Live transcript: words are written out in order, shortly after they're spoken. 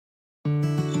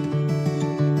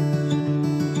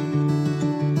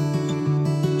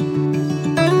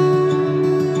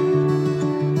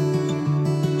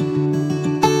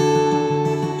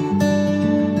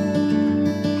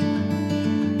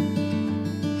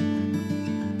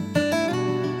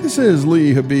This is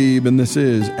Lee Habib, and this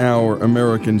is Our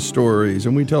American Stories,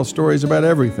 and we tell stories about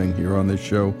everything here on this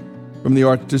show, from the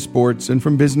arts to sports and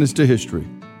from business to history,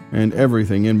 and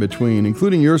everything in between,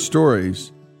 including your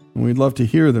stories. And we'd love to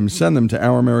hear them. Send them to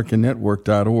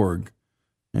ouramericannetwork.org,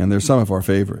 and they're some of our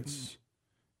favorites.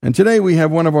 And today we have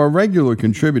one of our regular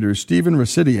contributors, Stephen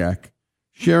Rasidiak,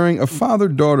 sharing a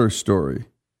father-daughter story.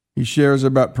 He shares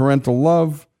about parental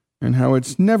love and how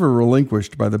it's never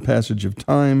relinquished by the passage of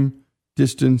time,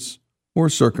 distance, or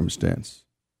circumstance.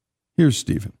 Here's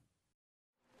Stephen.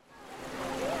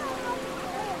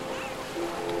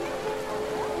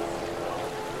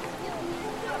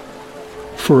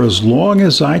 For as long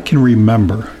as I can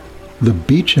remember, the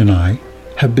beach and I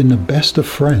have been the best of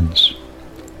friends.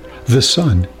 The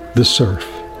sun, the surf,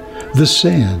 the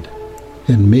sand,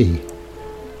 and me.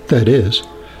 That is,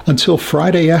 until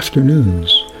Friday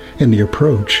afternoons and the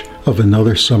approach of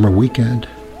another summer weekend.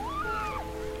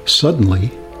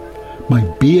 Suddenly, my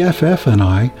BFF and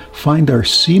I find our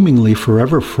seemingly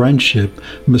forever friendship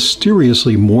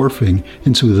mysteriously morphing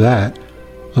into that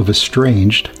of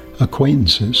estranged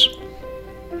acquaintances.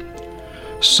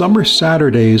 Summer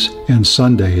Saturdays and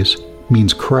Sundays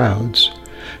means crowds,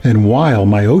 and while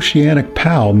my oceanic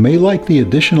pal may like the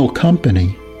additional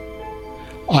company,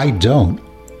 I don't,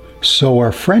 so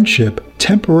our friendship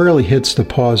temporarily hits the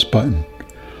pause button,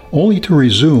 only to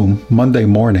resume Monday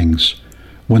mornings,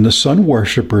 when the sun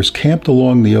worshippers camped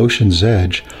along the ocean's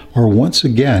edge are once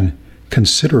again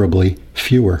considerably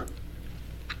fewer.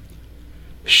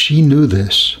 She knew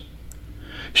this.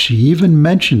 She even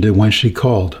mentioned it when she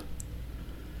called.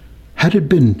 Had it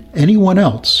been anyone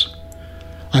else,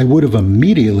 I would have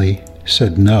immediately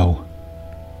said no.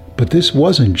 But this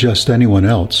wasn't just anyone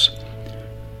else.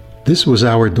 This was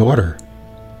our daughter,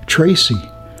 Tracy,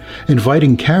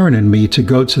 inviting Karen and me to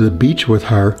go to the beach with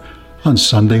her on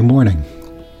Sunday morning.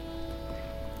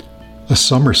 A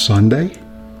summer Sunday?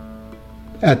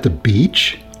 At the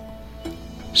beach?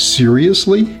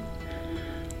 Seriously?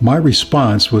 My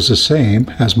response was the same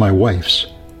as my wife's.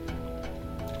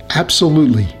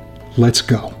 Absolutely, let's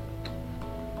go.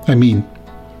 I mean,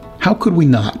 how could we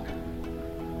not?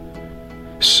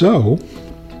 So,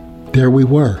 there we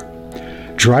were,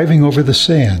 driving over the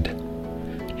sand,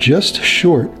 just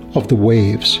short of the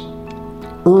waves,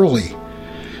 early,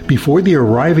 before the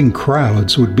arriving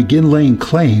crowds would begin laying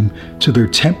claim to their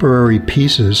temporary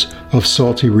pieces of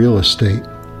salty real estate.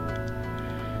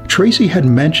 Tracy had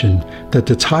mentioned that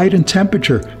the tide and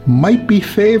temperature might be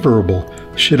favorable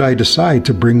should I decide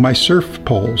to bring my surf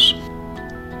poles.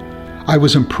 I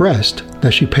was impressed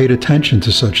that she paid attention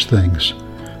to such things,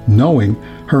 knowing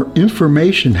her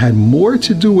information had more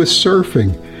to do with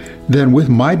surfing than with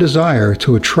my desire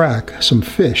to attract some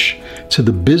fish to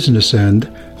the business end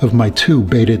of my 2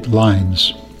 baited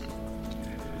lines.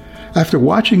 After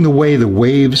watching the way the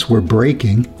waves were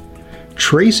breaking,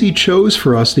 Tracy chose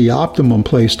for us the optimum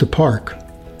place to park.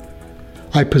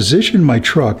 I positioned my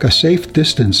truck a safe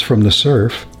distance from the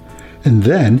surf, and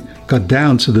then got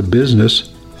down to the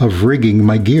business of rigging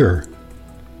my gear,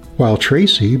 while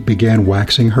Tracy began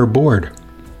waxing her board.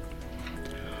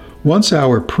 Once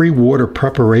our pre-water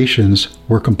preparations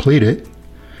were completed,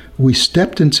 we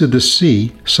stepped into the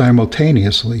sea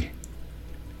simultaneously.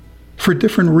 For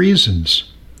different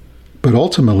reasons, but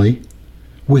ultimately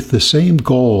with the same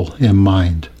goal in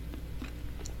mind.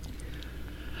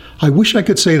 I wish I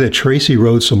could say that Tracy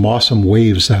rode some awesome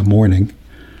waves that morning,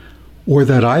 or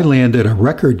that I landed a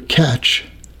record catch,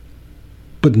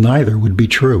 but neither would be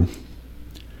true.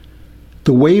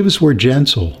 The waves were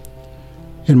gentle,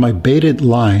 and my baited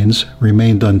lines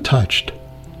remained untouched.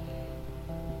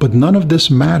 But none of this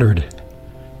mattered,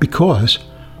 because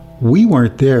we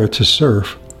weren't there to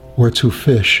surf or to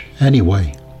fish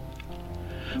anyway.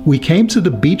 We came to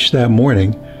the beach that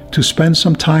morning to spend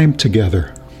some time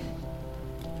together.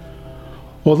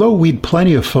 Although we'd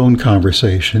plenty of phone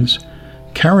conversations,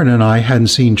 Karen and I hadn't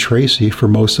seen Tracy for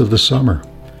most of the summer,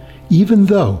 even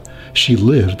though she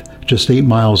lived just 8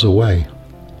 miles away.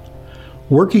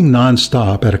 Working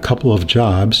nonstop at a couple of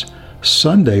jobs,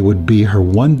 Sunday would be her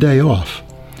one day off,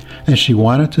 and she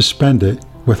wanted to spend it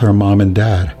with her mom and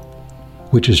dad,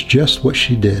 which is just what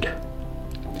she did.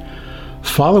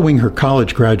 Following her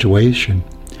college graduation,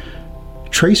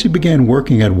 Tracy began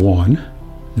working at 1,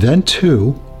 then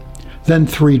 2, then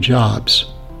 3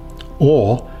 jobs,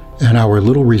 all in our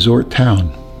little resort town.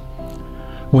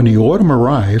 When the autumn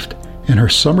arrived and her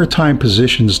summertime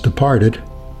positions departed,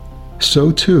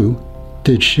 so too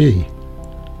did she,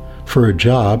 for a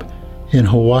job in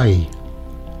Hawaii.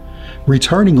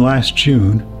 Returning last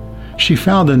June, she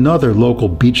found another local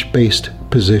beach-based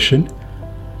position,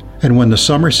 and when the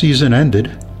summer season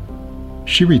ended,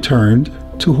 she returned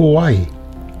to Hawaii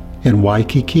in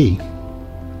Waikiki.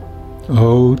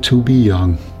 Oh, to be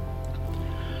young.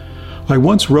 I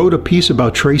once wrote a piece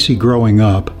about Tracy growing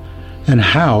up and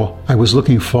how I was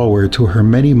looking forward to her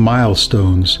many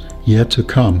milestones yet to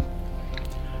come.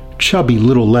 Chubby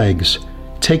little legs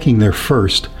taking their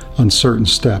first uncertain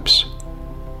steps.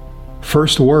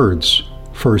 First words,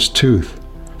 first tooth,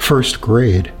 first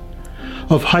grade.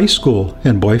 Of high school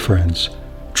and boyfriends,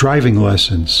 driving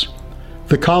lessons,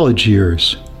 the college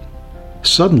years.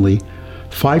 Suddenly,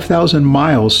 5,000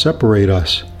 miles separate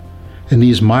us, and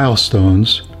these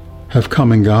milestones have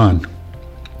come and gone,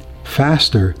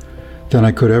 faster than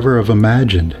I could ever have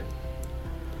imagined.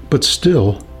 But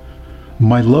still,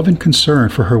 my love and concern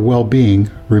for her well-being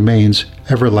remains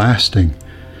everlasting,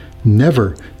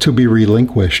 never to be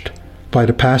relinquished by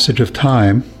the passage of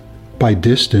time, by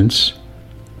distance,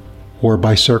 or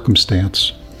by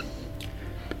circumstance.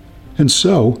 And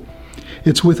so,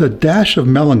 it's with a dash of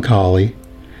melancholy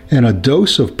and a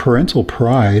dose of parental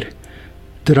pride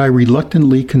that I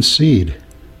reluctantly concede.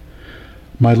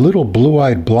 My little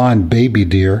blue-eyed blonde baby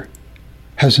dear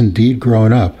has indeed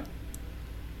grown up.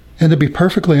 And to be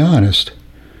perfectly honest,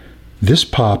 this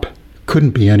pop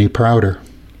couldn't be any prouder.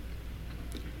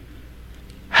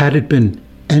 Had it been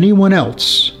anyone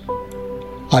else,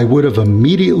 I would have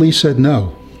immediately said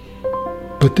no.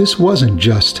 But this wasn't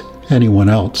just anyone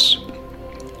else.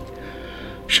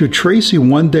 Should Tracy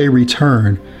one day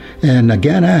return and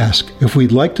again ask if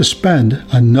we'd like to spend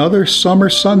another summer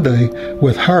Sunday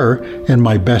with her and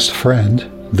my best friend,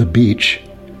 the beach,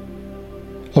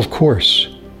 of course,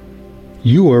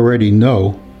 you already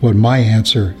know what my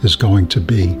answer is going to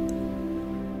be.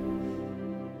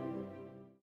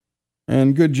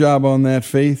 And good job on that,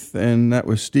 Faith. And that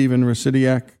was Stephen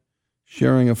Rasidiak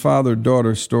sharing a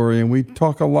father-daughter story. And we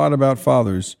talk a lot about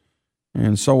fathers.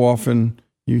 And so often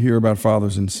you hear about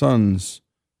fathers and sons,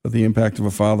 but the impact of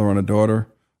a father on a daughter,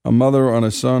 a mother on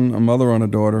a son, a mother on a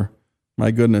daughter.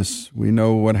 My goodness, we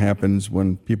know what happens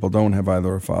when people don't have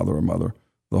either a father or mother,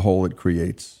 the hole it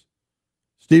creates.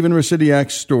 Stephen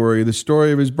Rasidiak's story, the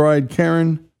story of his bride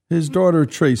Karen, his daughter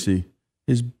Tracy,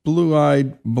 his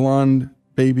blue-eyed, blonde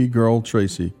baby girl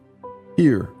Tracy,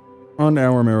 here on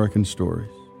Our American Stories.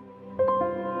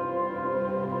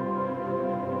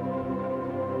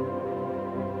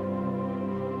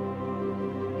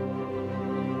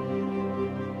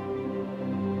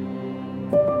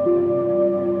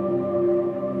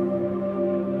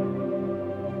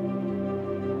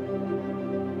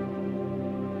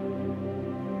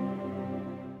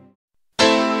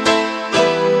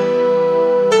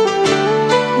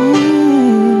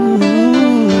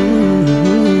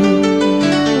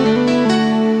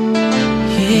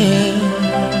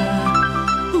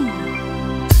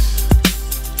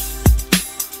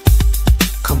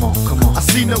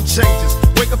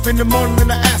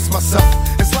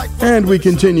 And we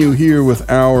continue here with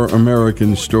Our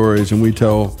American Stories, and we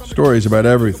tell stories about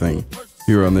everything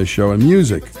here on this show. And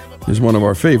music is one of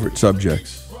our favorite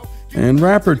subjects. And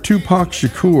rapper Tupac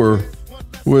Shakur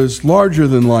was larger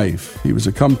than life. He was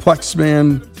a complex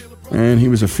man, and he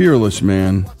was a fearless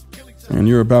man. And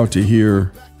you're about to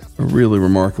hear a really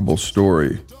remarkable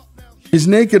story. His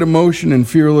naked emotion and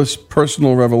fearless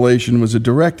personal revelation was a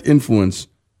direct influence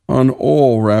on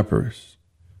all rappers.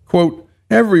 Quote,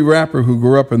 "Every rapper who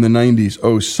grew up in the 90s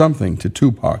owes something to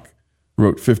Tupac,"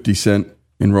 wrote 50 Cent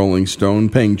in Rolling Stone,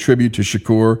 paying tribute to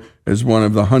Shukur as one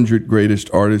of the 100 greatest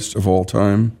artists of all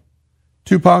time.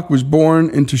 Tupac was born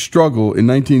into struggle in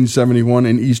 1971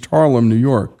 in East Harlem, New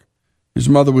York. His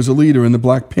mother was a leader in the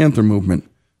Black Panther movement,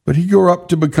 but he grew up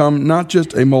to become not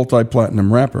just a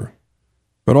multi-platinum rapper,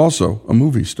 but also a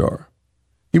movie star.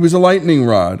 He was a lightning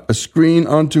rod, a screen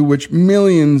onto which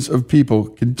millions of people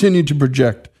continued to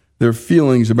project their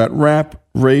feelings about rap,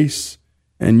 race,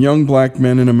 and young black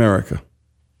men in America.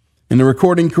 In a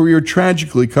recording career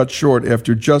tragically cut short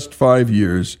after just 5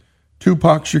 years,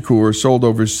 Tupac Shakur sold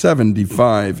over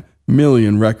 75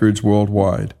 million records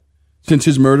worldwide. Since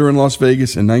his murder in Las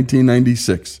Vegas in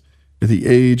 1996, at the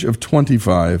age of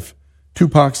 25,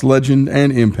 Tupac's legend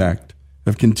and impact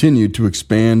have continued to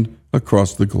expand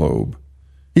across the globe.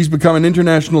 He's become an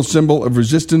international symbol of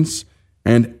resistance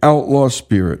and outlaw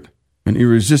spirit, an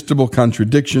irresistible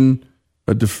contradiction,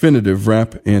 a definitive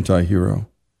rap anti-hero.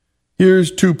 Here's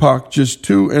Tupac just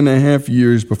 2.5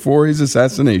 years before his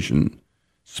assassination,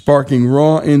 sparking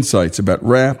raw insights about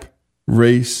rap,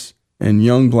 race, and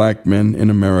young black men in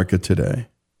America today.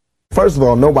 First of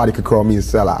all, nobody could call me a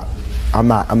sellout. I'm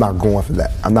not going for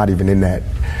that. I'm not even in that.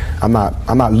 I'm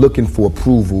not looking for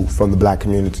approval from the black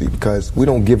community because we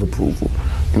don't give approval.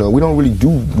 You know, we don't really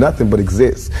do nothing but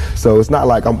exist. So it's not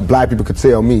like black people could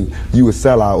tell me you a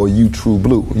sellout or you true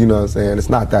blue. You know what I'm saying? It's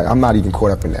not that. I'm not even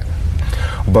caught up in that.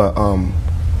 But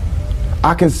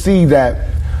I can see that,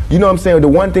 you know what I'm saying, the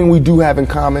one thing we do have in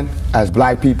common as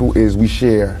black people is we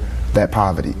share that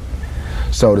poverty.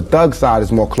 So the thug side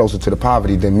is more closer to the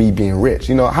poverty than me being rich.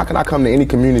 You know, how can I come to any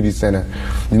community center,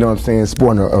 you know what I'm saying,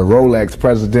 sporting a Rolex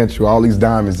Presidential, all these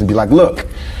diamonds, and be like, look,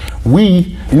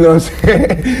 we, you know what I'm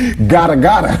saying,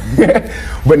 gotta.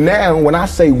 But now when I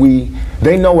say we,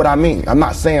 they know what I mean. I'm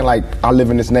not saying like I live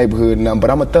in this neighborhood and nothing, but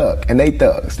I'm a thug and they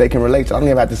thugs. They can relate to it. I don't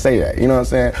even have to say that. You know what I'm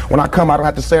saying? When I come, I don't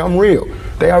have to say I'm real.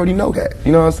 They already know that.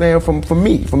 You know what I'm saying? From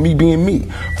me being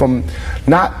me, from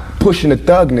not pushing the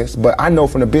thugness, but I know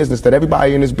from the business that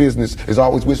everybody in this business is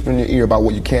always whispering in your ear about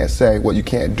what you can't say, what you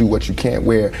can't do, what you can't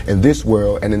wear in this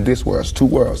world and in this world. It's two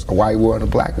worlds, a white world and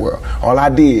a black world. All I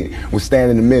did was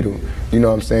stand in the middle, you know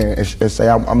what I'm saying, and say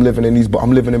I'm living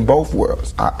in both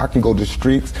worlds. I can go to the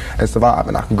streets and survive,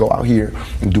 and I can go out here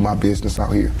and do my business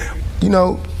out here. You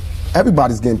know,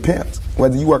 everybody's getting pimped.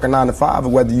 Whether you work a 9 to 5 or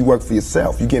whether you work for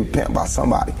yourself, you're getting pimped by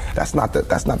somebody. That's not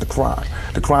the crime.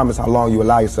 The crime is how long you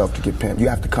allow yourself to get pimped. You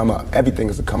have to come up. Everything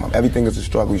is a come up. Everything is a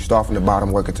struggle. You start from the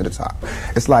bottom, working to the top.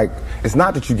 It's like, it's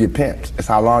not that you get pimped. It's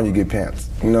how long you get pimped.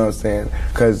 You know what I'm saying?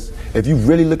 Because if you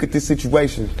really look at this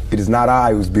situation, it is not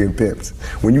I who's being pimped.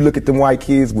 When you look at them white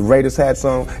kids with Raiders hats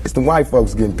on, it's the white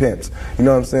folks getting pimped. You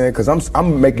know what I'm saying? Because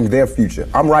I'm making their future.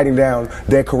 I'm writing down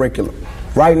their curriculum.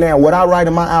 Right now, what I write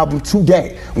in my album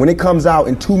today, when it comes out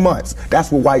in 2 months,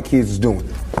 that's what white kids is doing.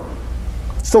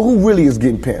 So who really is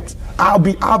getting pimped?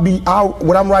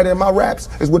 What I'm writing in my raps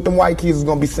is what them white kids is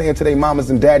gonna be saying to their mamas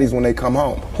and daddies when they come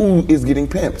home. Who is getting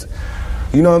pimped?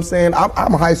 You know what I'm saying?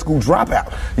 I'm a high school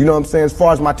dropout. You know what I'm saying? As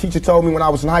far as my teacher told me when I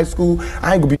was in high school,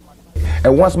 I ain't gonna be.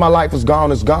 And once my life is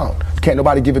gone, it's gone. Can't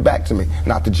nobody give it back to me.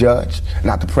 Not the judge,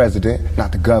 not the president,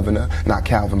 not the governor, not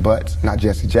Calvin Butts, not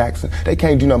Jesse Jackson. They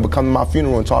can't do nothing but come to my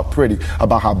funeral and talk pretty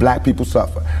about how black people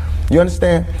suffer. You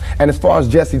understand? And as far as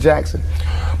Jesse Jackson,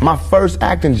 my first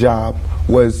acting job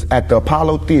was at the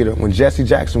Apollo Theater when Jesse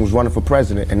Jackson was running for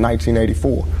president in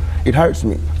 1984. It hurts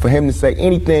me for him to say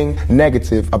anything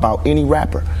negative about any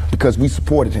rapper because we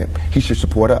supported him. He should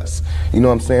support us. You know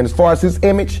what I'm saying? As far as his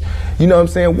image, you know what I'm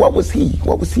saying? What was he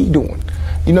doing?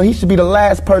 You know, he should be the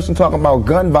last person talking about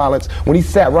gun violence when he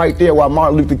sat right there while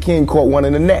Martin Luther King caught one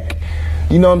in the neck.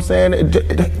 You know what I'm saying?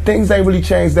 Things ain't really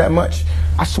changed that much.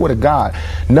 I swear to God,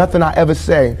 nothing I ever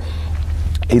say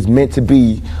is meant to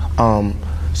be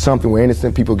something where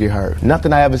innocent people get hurt.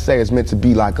 Nothing I ever say is meant to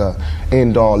be like a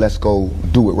end all, let's go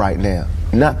do it right now.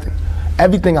 Nothing.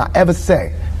 Everything I ever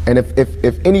say, and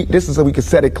if any, this is so we can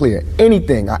set it clear,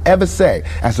 anything I ever say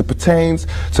as it pertains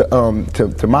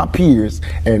to my peers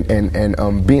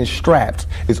and being strapped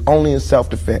is only in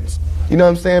self-defense. You know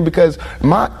what I'm saying? Because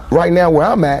right now where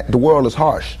I'm at, the world is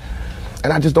harsh.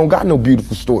 And I just don't got no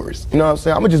beautiful stories. You know what I'm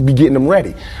saying? I'm gonna just be getting them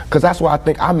ready. Because that's why I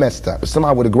think I messed up. If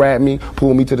somebody would have grabbed me,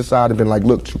 pulled me to the side and been like,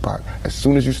 look, Tupac, as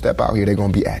soon as you step out here, they're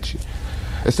gonna be at you.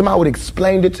 If somebody would have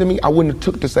explained it to me, I wouldn't have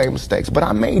took the same mistakes. But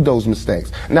I made those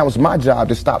mistakes. And that was my job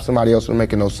to stop somebody else from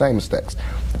making those same mistakes.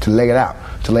 To lay it out.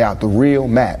 To lay out the real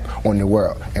map on the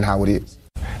world and how it is.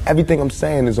 Everything I'm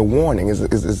saying is a warning, is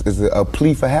a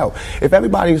plea for help. If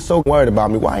everybody is so worried about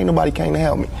me, why ain't nobody came to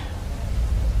help me?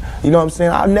 You know what I'm saying?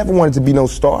 I never wanted to be no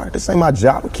star. This ain't my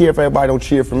job. I don't care if everybody don't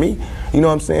cheer for me. You know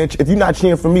what I'm saying? If you're not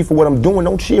cheering for me for what I'm doing,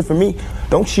 don't cheer for me.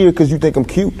 Don't cheer because you think I'm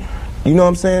cute. You know what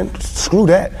I'm saying? Screw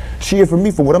that. Cheer for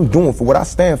me for what I'm doing, for what I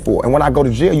stand for. And when I go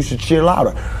to jail, you should cheer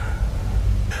louder.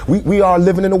 We are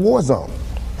living in a war zone.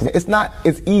 It's not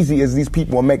as easy as these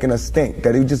people are making us think,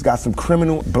 that we just got some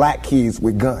criminal black kids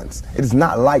with guns. It is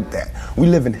not like that. We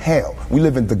live in hell. We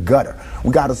live in the gutter.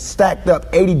 We got us stacked up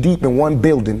 80 deep in one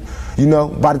building. You know,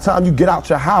 by the time you get out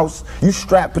your house, you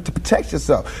strapped to protect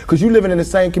yourself. Because you living in the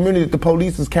same community that the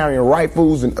police is carrying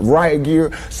rifles and riot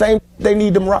gear. Same, they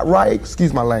need them riot,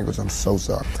 excuse my language, I'm so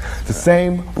sorry. The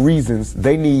same reasons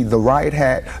they need the riot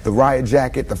hat, the riot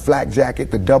jacket, the flak jacket,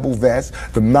 the double vest,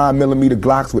 the 9mm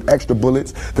Glocks with extra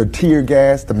bullets, the tear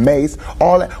gas, the mace,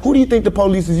 all that. Who do you think the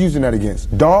police is using that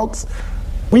against? Dogs?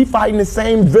 We fighting the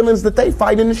same villains that they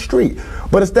fight in the street.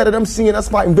 But instead of them seeing us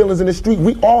fighting villains in the street,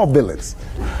 we all villains.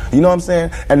 You know what I'm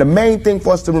saying? And the main thing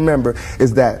for us to remember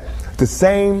is that the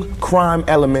same crime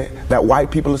element that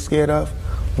white people are scared of,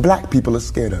 black people are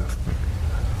scared of.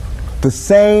 The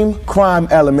same crime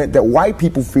element that white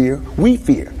people fear, we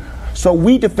fear. So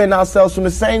we defend ourselves from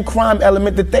the same crime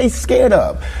element that they scared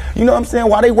of. You know what I'm saying?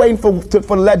 While they waiting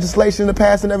for legislation to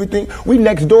pass and everything, we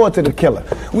next door to the killer.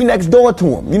 We next door to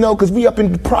him, you know, because we up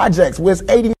in the projects where it's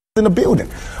 80 in the building.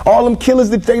 All them killers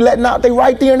that they letting out, they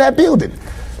right there in that building.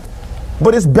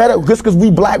 But it's better, just because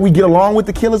we black, we get along with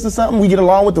the killers or something? We get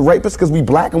along with the rapists because we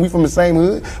black and we from the same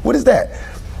hood? What is that?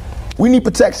 We need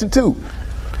protection too.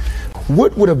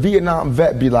 What would a Vietnam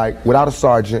vet be like without a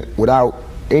sergeant, without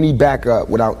any backup,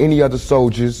 without any other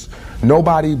soldiers,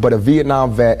 nobody but a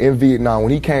Vietnam vet in Vietnam?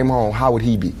 When he came home, how would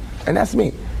he be? And that's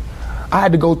me. I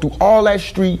had to go through all that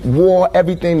street, war,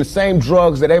 everything, the same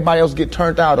drugs that everybody else get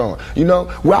turned out on. You know,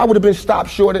 where I would have been stopped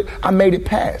short, I made it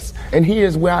past. And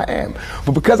here's where I am.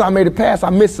 But because I made it past, I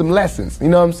missed some lessons. You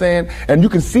know what I'm saying? And you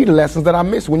can see the lessons that I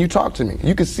missed when you talk to me.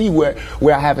 You can see where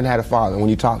I haven't had a father when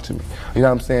you talk to me. You know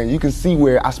what I'm saying? You can see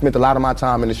where I spent a lot of my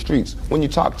time in the streets when you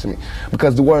talk to me.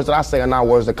 Because the words that I say are not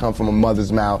words that come from a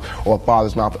mother's mouth or a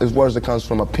father's mouth. It's words that comes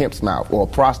from a pimp's mouth or a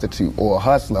prostitute or a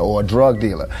hustler or a drug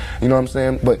dealer. You know what I'm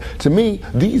saying? But to me,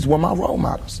 these were my role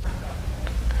models.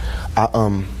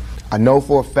 I know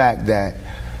for a fact that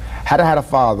had I had a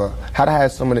father, had I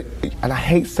had some of the, and I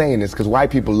hate saying this because white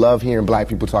people love hearing black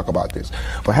people talk about this,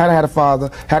 but had I had a father,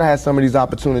 had I had some of these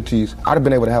opportunities, I'd have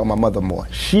been able to help my mother more.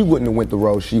 She wouldn't have went the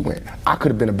road she went. I could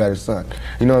have been a better son.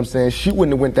 You know what I'm saying? She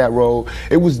wouldn't have went that road.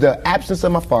 It was the absence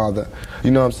of my father.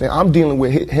 You know what I'm saying? I'm dealing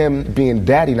with him being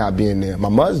daddy not being there. My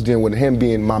mother's dealing with him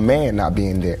being my man not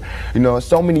being there. You know,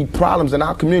 so many problems in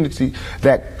our community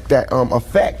that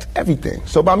affect everything.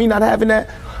 So by me not having that,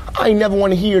 I ain't never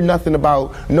want to hear nothing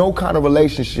about no kind of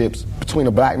relationships between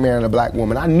a black man and a black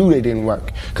woman. I knew they didn't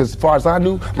work. Because as far as I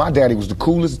knew, my daddy was the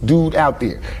coolest dude out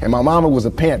there. And my mama was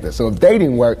a Panther. So if they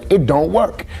didn't work, it don't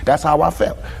work. That's how I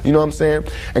felt. You know what I'm saying?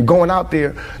 And going out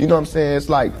there, you know what I'm saying? It's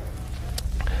like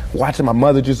watching my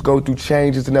mother just go through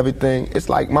changes and everything. It's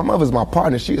like my mother's my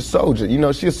partner. She a soldier. You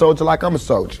know, she a soldier like I'm a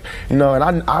soldier. You know,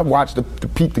 and I watched the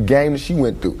peep the game that she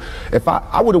went through. If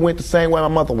I would have went the same way my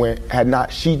mother went, had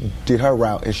not she did her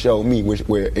route and showed me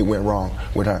where it went wrong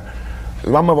with her.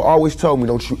 My mother always told me,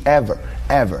 don't you ever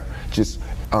just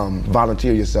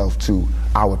volunteer yourself to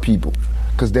our people,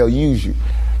 because they'll use you.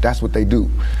 That's what they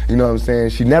do. You know what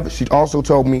I'm saying? She also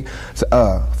told me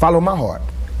to follow my heart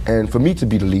and for me to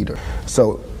be the leader.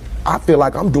 So I feel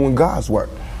like I'm doing God's work.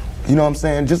 You know what I'm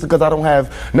saying? Just because I don't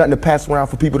have nothing to pass around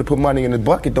for people to put money in the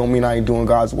bucket don't mean I ain't doing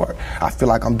God's work. I feel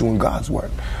like I'm doing God's work.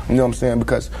 You know what I'm saying?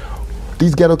 Because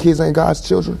these ghetto kids ain't God's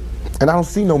children. And I don't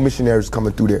see no missionaries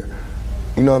coming through there.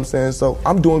 You know what I'm saying? So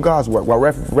I'm doing God's work. While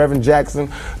Reverend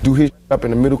Jackson do his up in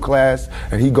the middle class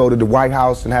and he go to the White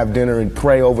House and have dinner and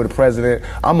pray over the president,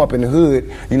 I'm up in the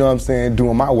hood, you know what I'm saying,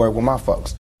 doing my work with my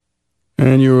folks.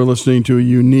 And you were listening to a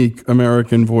unique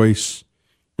American voice.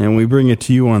 And we bring it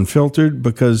to you unfiltered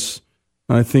because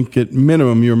I think at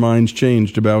minimum your mind's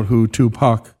changed about who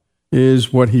Tupac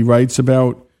is, what he writes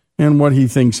about, and what he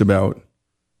thinks about.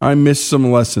 I missed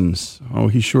some lessons. Oh,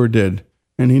 he sure did.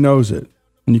 And he knows it.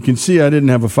 And you can see I didn't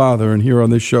have a father. And here on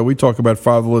this show, we talk about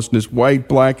fatherlessness. White,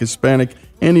 black, Hispanic,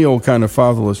 any old kind of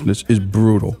fatherlessness is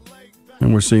brutal.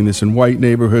 And we're seeing this in white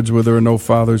neighborhoods where there are no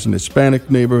fathers, in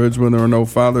Hispanic neighborhoods where there are no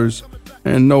fathers,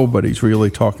 and nobody's really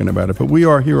talking about it. But we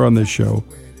are here on this show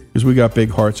because we got big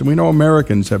hearts, and we know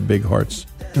Americans have big hearts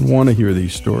and want to hear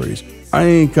these stories. I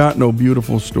ain't got no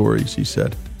beautiful stories, he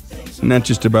said. And that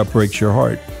just about breaks your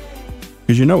heart,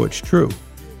 because you know it's true.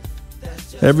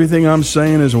 Everything I'm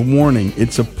saying is a warning.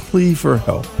 It's a plea for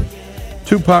help.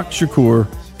 Tupac Shakur,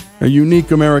 a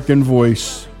unique American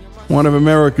voice, one of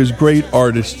America's great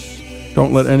artists.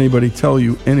 Don't let anybody tell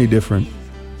you any different.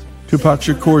 Tupac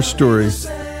Shakur's story,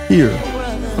 here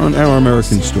on Our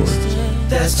American Stories.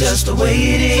 That's just the way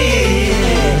it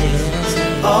is.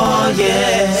 Oh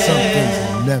yeah. Some things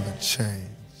will never change.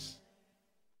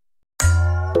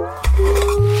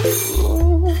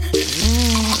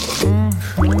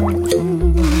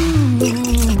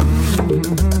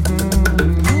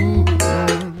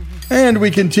 And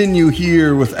we continue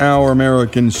here with Our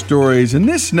American Stories. And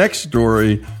this next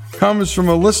story comes from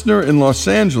a listener in Los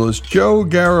Angeles, Joe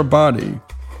Garibaldi.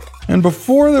 And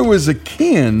before there was a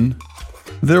can,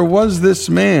 there was this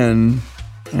man,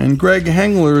 and Greg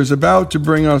Hengler is about to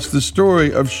bring us the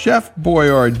story of Chef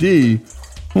Boyardee,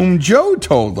 whom Joe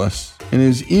told us in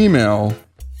his email,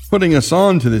 putting us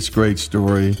on to this great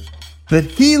story, that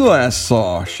he last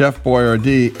saw Chef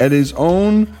Boyardee at his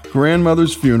own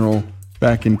grandmother's funeral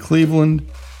back in Cleveland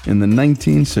in the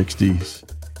 1960s.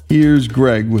 Here's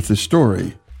Greg with the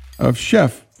story of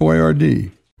Chef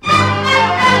Boyardee.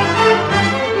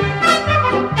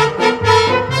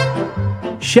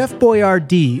 Chef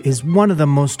Boyardee is one of the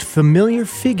most familiar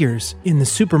figures in the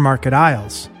supermarket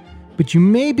aisles. But you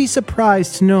may be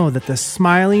surprised to know that the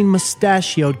smiling,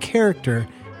 mustachioed character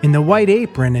in the white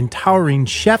apron and towering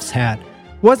chef's hat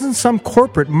wasn't some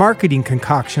corporate marketing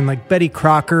concoction like Betty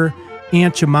Crocker,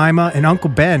 Aunt Jemima, and Uncle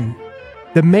Ben.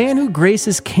 The man who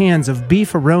graces cans of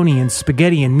beefaroni and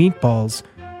spaghetti and meatballs,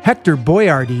 Hector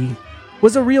Boyardee,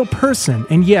 was a real person,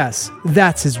 and yes,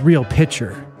 that's his real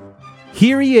picture.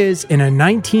 Here he is in a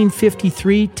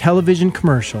 1953 television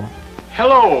commercial.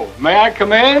 Hello, may I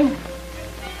come in?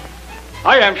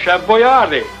 I am Chef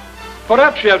Boyardee.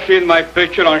 Perhaps you have seen my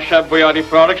picture on Chef Boyardee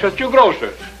products at your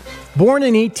grocers. Born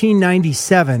in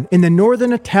 1897 in the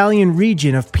northern Italian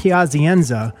region of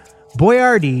Piacenza,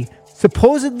 Boyardee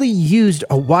supposedly used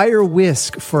a wire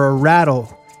whisk for a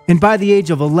rattle, and by the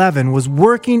age of 11 was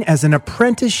working as an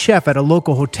apprentice chef at a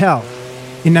local hotel.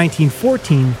 In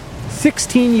 1914,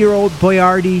 16-year-old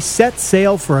Boyardee set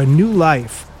sail for a new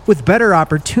life with better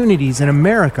opportunities in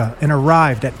America and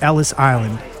arrived at Ellis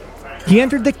Island. He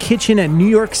entered the kitchen at New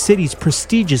York City's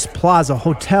prestigious Plaza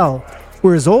Hotel,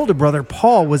 where his older brother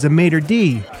Paul was a maitre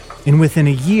d', and within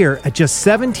a year, at just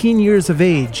 17 years of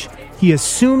age, he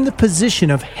assumed the position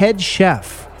of head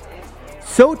chef.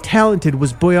 So talented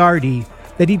was Boyardee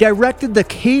that he directed the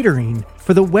catering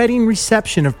for the wedding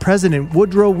reception of President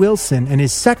Woodrow Wilson and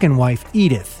his second wife,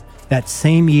 Edith, that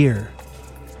same year.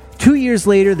 2 years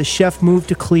later, the chef moved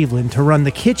to Cleveland to run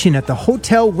the kitchen at the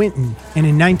Hotel Winton, and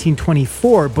in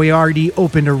 1924, Boyardee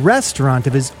opened a restaurant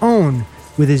of his own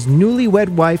with his newlywed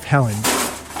wife, Helen.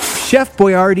 Chef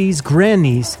Boyardee's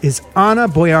grandniece is Anna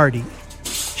Boyardee.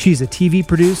 She's a TV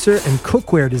producer and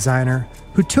cookware designer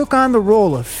who took on the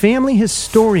role of family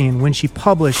historian when she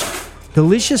published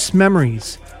Delicious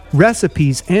Memories,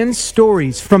 Recipes and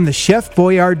Stories from the Chef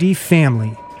Boyardee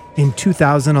Family in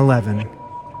 2011.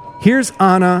 Here's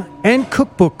Anna and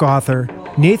cookbook author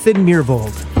Nathan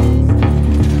Myhrvold.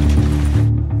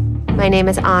 My name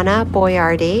is Anna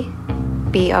Boyardee,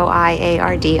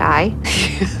 Boiardi.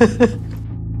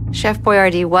 Chef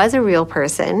Boyardee was a real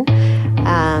person.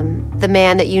 The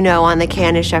man that you know on the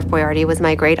can as Chef Boyardee was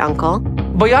my great uncle.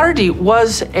 Boyardee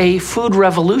was a food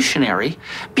revolutionary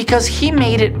because he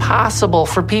made it possible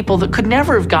for people that could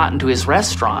never have gotten to his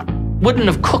restaurant, wouldn't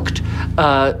have cooked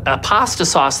a pasta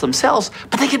sauce themselves,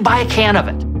 but they could buy a can of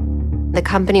it. The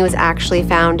company was actually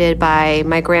founded by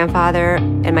my grandfather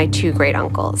and my two great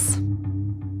uncles.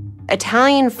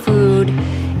 Italian food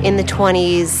in the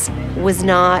 20s was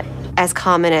not as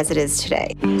common as it is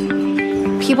today.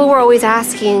 People were always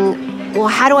asking, well,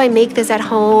 how do I make this at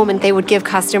home? And they would give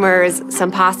customers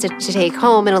some pasta to take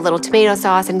home and a little tomato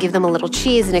sauce and give them a little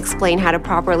cheese and explain how to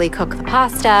properly cook the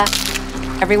pasta.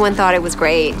 Everyone thought it was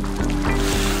great.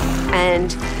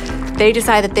 And they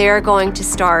decide that they're going to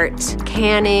start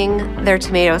canning their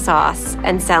tomato sauce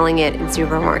and selling it in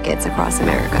supermarkets across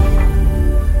America.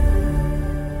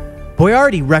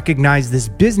 Boyardee recognized this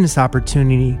business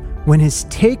opportunity when his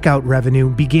takeout revenue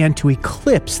began to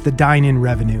eclipse the dine-in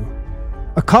revenue.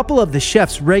 A couple of the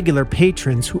chef's regular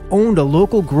patrons who owned a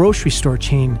local grocery store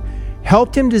chain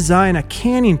helped him design a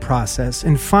canning process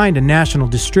and find a national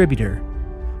distributor.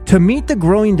 To meet the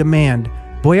growing demand,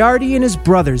 Boyardee and his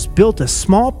brothers built a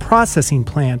small processing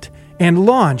plant and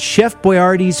launched Chef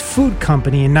Boyardee's Food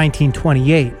Company in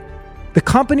 1928. The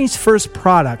company's first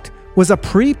product was a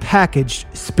pre-packaged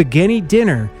spaghetti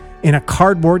dinner in a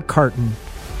cardboard carton.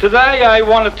 Today I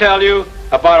want to tell you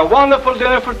about a wonderful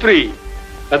dinner for three.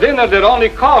 A dinner that only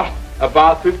costs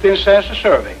about 15 cents a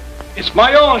serving. It's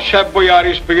my own Chef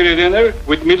Boyardee spaghetti dinner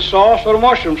with meat sauce or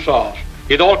mushroom sauce.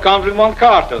 It all comes in one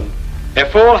carton. A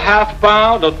full half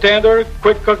pound of tender,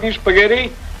 quick cooking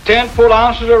spaghetti, 10 full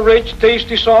ounces of rich,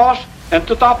 tasty sauce, and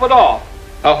to top it off,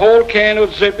 a whole can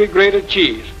of zippy grated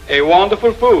cheese. A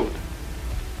wonderful food.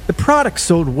 The product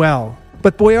sold well,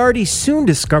 but Boyardee soon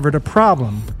discovered a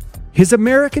problem. His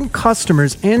American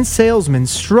customers and salesmen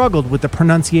struggled with the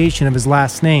pronunciation of his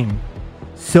last name.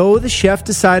 So the chef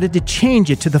decided to change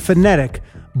it to the phonetic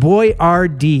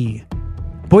Boyardee.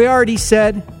 Boyardee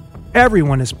said,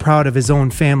 "Everyone is proud of his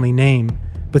own family name,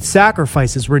 but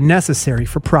sacrifices were necessary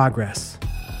for progress."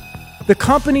 The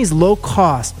company's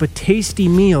low-cost but tasty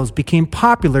meals became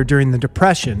popular during the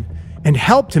Depression and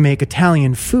helped to make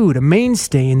Italian food a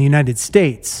mainstay in the United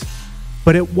States.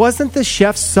 But it wasn't the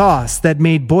chef's sauce that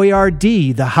made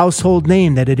Boyardee the household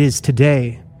name that it is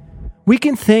today. We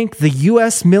can thank the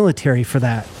U.S. military for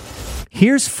that.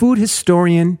 Here's food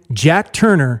historian Jack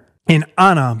Turner and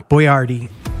Anna Boyardee.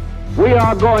 We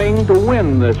are going to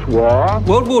win this war.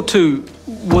 World War II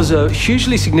was a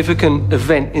hugely significant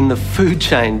event in the food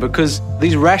chain because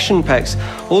these ration packs,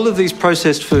 all of these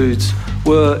processed foods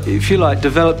were, if you like,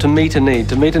 developed to meet a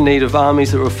need of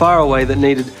armies that were far away that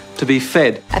needed to be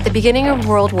fed. At the beginning of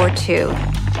World War II,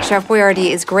 Chef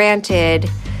Boyardee is granted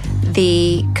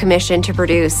the commission to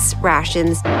produce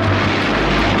rations.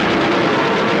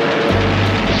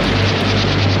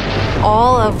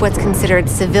 All of what's considered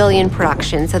civilian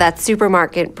production, so that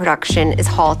supermarket production, is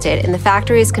halted, and the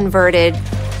factory is converted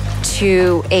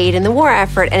to aid in the war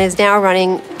effort and is now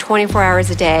running 24 hours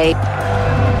a day.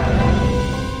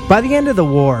 By the end of the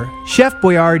war, Chef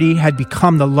Boyardee had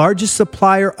become the largest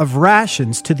supplier of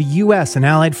rations to the U.S. and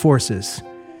Allied forces.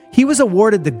 He was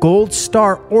awarded the Gold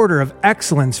Star Order of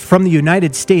Excellence from the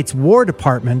United States War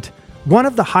Department, one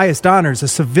of the highest honors a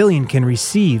civilian can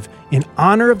receive in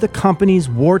honor of the company's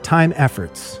wartime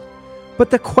efforts. But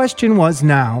the question was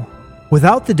now,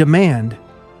 without the demand,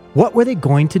 what were they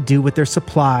going to do with their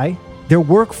supply, their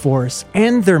workforce,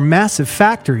 and their massive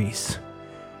factories?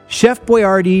 Chef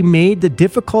Boyardee made the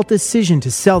difficult decision to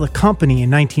sell the company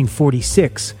in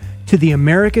 1946 to the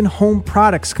American Home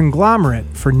Products conglomerate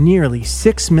for nearly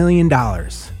 $6 million.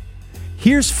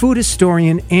 Here's food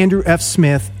historian Andrew F.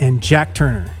 Smith and Jack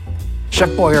Turner. Chef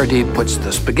Boyardee puts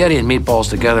the spaghetti and meatballs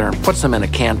together and puts them in a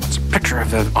can, puts a picture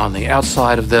of it on the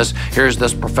outside of this. Here's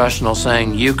this professional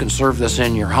saying, you can serve this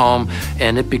in your home,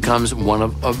 and it becomes one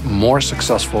of more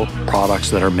successful products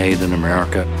that are made in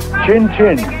America. Chin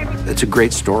chin. It's a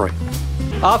great story.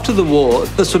 After the war,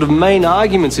 the sort of main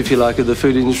arguments, if you like, of the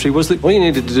food industry was that all you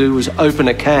needed to do was open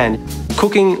a can.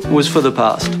 Cooking was for the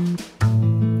past.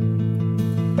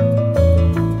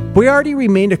 Boyardee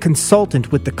remained a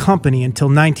consultant with the company until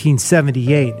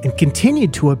 1978 and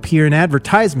continued to appear in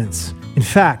advertisements. In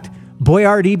fact,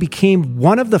 Boyardee became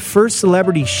one of the first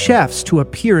celebrity chefs to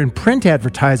appear in print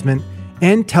advertisement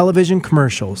and television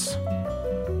commercials.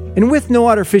 And with no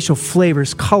artificial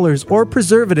flavors, colors, or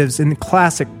preservatives in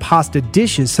classic pasta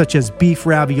dishes such as beef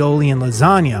ravioli and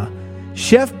lasagna,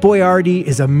 Chef Boyardee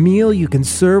is a meal you can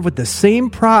serve with the same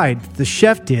pride that the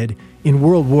chef did in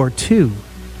World War II.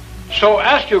 So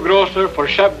ask your grocer for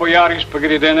Chef Boyardee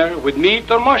spaghetti dinner with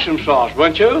meat or mushroom sauce,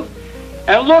 won't you?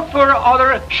 And look for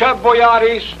other Chef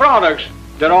Boyardee's products.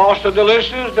 They're also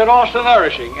delicious, they're also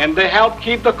nourishing, and they help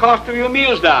keep the cost of your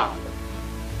meals down.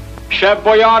 Chef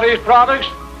Boyardee's products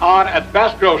are at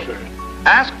Best Grocer.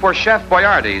 Ask for Chef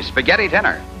Boyardee's spaghetti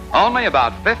dinner. Only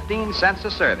about 15 cents a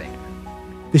serving.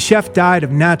 The chef died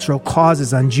of natural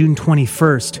causes on June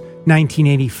 21st,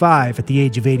 1985, at the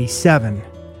age of 87.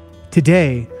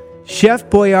 Today, Chef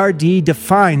Boyardee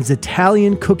defines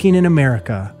Italian cooking in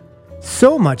America,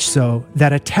 so much so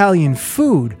that Italian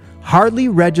food hardly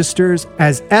registers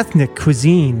as ethnic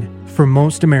cuisine for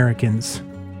most Americans.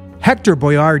 Hector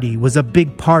Boyardee was a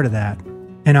big part of that,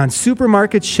 and on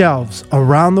supermarket shelves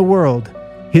around the world,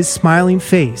 his smiling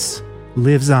face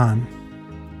lives on.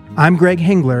 I'm Greg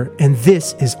Hengler, and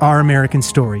this is Our American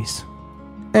Stories.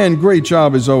 And great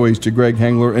job as always to Greg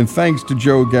Hengler, and thanks to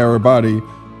Joe Garibaldi,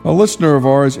 a listener of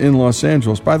ours in Los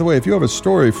Angeles. By the way, if you have a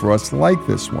story for us like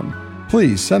this one,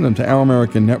 please send them to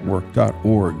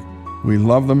ouramericannetwork.org. We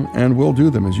love them, and we'll do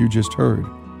them, as you just heard.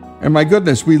 And my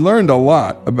goodness, we learned a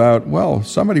lot about, well,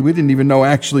 somebody we didn't even know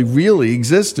actually really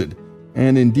existed.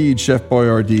 And indeed, Chef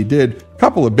Boyardee did. A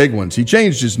couple of big ones. He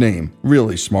changed his name.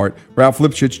 Really smart. Ralph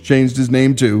Lipschitz changed his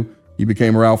name too. He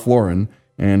became Ralph Lauren,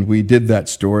 and we did that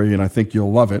story, and I think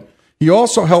you'll love it. He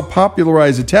also helped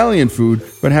popularize Italian food,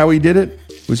 but how he did it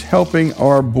was helping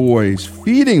our boys,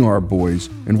 feeding our boys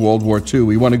in World War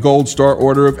II. He won a Gold Star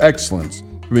Order of Excellence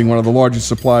for being one of the largest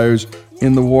suppliers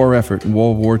in the war effort in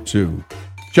World War II.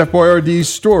 Chef Boyardee's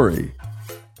story,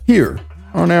 here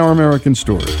on Our American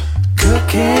Story.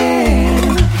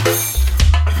 Cooking,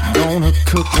 gonna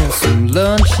cook me some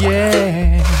lunch,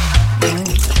 yeah.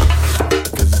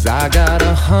 'Cause I got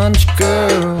a hunch,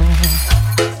 girl,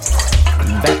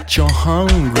 that you're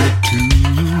hungry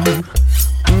too.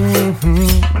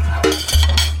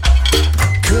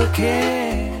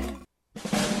 Cooking.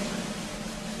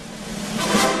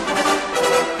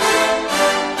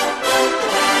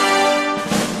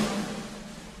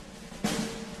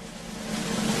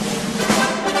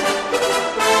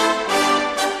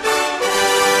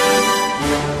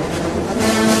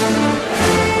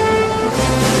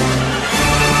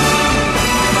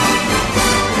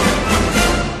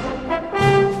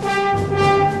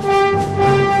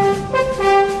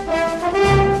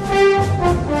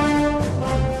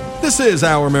 This is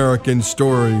Our American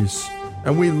Stories,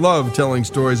 and we love telling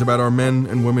stories about our men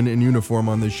and women in uniform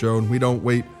on this show, and we don't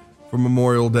wait for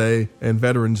Memorial Day and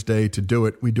Veterans Day to do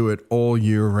it. We do it all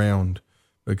year round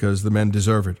because the men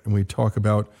deserve it, and we talk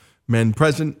about men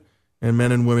present and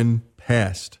men and women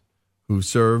past who've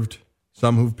served,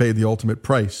 some who've paid the ultimate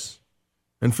price.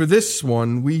 And for this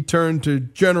one, we turn to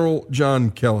General John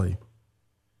Kelly.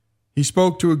 He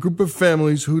spoke to a group of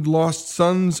families who'd lost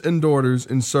sons and daughters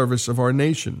in service of our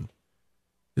nation.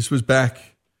 This was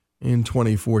back in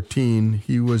 2014.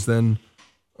 He was then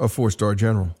a 4-star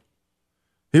general.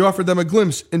 He offered them a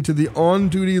glimpse into the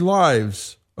on-duty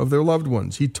lives of their loved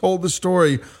ones. He told the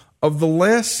story of the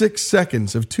last 6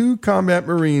 seconds of 2 combat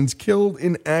Marines killed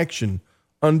in action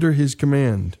under his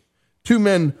command. 2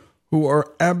 men who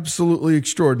are absolutely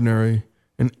extraordinary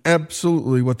and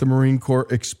absolutely what the Marine Corps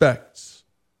expects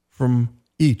from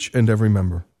each and every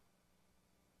member.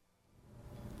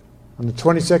 On the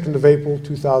 22nd of April,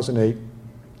 2008,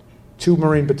 2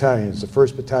 Marine battalions, the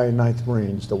 1st Battalion, 9th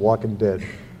Marines, the walking dead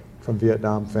from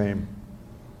Vietnam fame,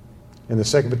 and the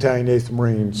 2nd Battalion, 8th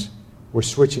Marines were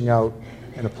switching out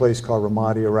in a place called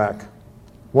Ramadi, Iraq.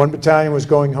 One battalion was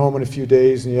going home in a few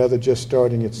days and the other just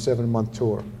starting its 7-month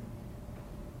tour.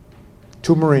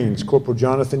 2 Marines, Corporal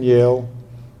Jonathan Yale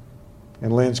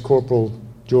and Lance Corporal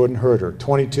Jordan Herter,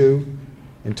 22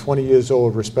 and 20 years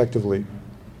old respectively,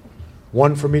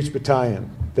 one from each battalion.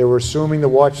 They were assuming the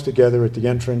watch together at the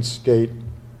entrance gate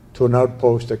to an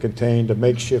outpost that contained a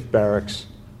makeshift barracks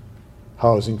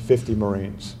housing 50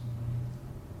 Marines.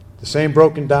 The same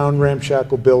broken down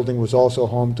ramshackle building was also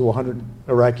home to 100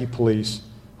 Iraqi police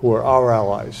who were our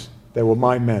allies. They were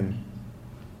my men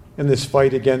in this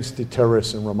fight against the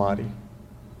terrorists in Ramadi.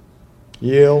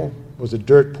 Yale was a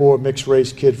dirt poor mixed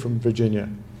race kid from Virginia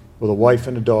with a wife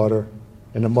and a daughter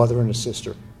and a mother and a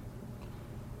sister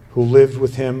who lived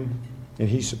with him, and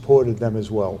he supported them as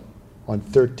well on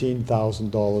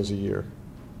 $13,000 a year.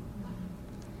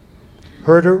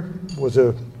 Herter was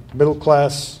a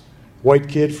middle-class white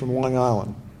kid from Long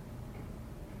Island.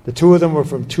 The 2 of them were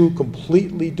from 2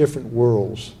 completely different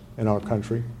worlds in our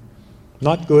country.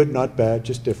 Not good, not bad,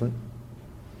 just different.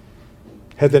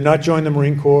 Had they not joined the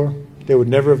Marine Corps, they would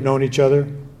never have known each other.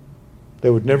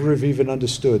 They would never have even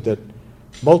understood that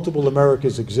multiple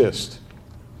Americas exist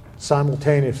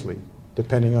simultaneously,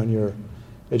 depending on your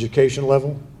education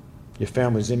level, your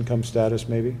family's income status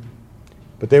maybe.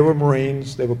 But they were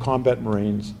Marines, they were combat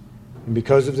Marines, and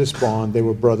because of this bond, they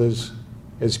were brothers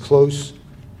as close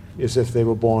as if they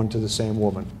were born to the same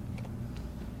woman.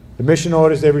 The mission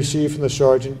orders they received from the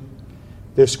sergeant,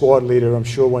 their squad leader, I'm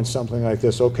sure went something like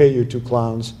this: okay, you 2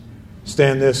 clowns,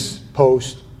 stand this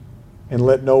post and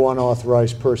let no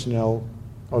unauthorized personnel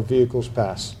or vehicles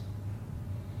pass.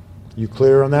 You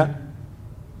clear on that?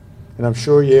 And I'm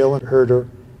sure Yale and Herter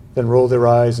then rolled their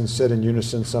eyes and said in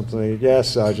unison something like, "Yes,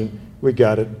 Sergeant, we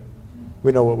got it.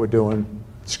 We know what we're doing.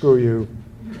 Screw you."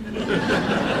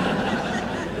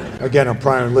 Again, I'm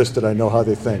prior enlisted. I know how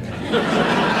they think.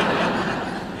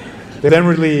 They then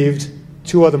relieved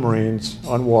 2 other Marines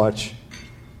on watch,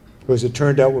 who, as it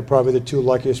turned out, were probably the 2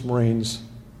 luckiest Marines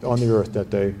on the earth that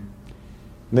day.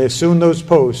 And they assumed those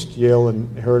posts, Yale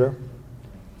and Herter.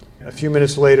 A few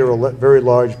minutes later, a very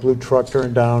large blue truck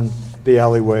turned down the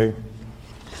alleyway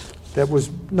that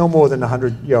was no more than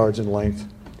 100 yards in length.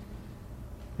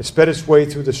 It sped its way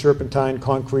through the serpentine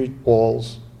concrete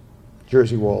walls,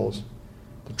 Jersey walls.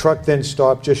 The truck then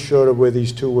stopped just short of where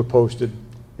these 2 were posted.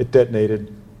 It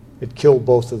detonated. It killed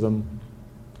both of them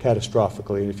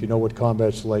catastrophically. And if you know what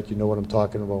combat's like, you know what I'm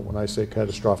talking about when I say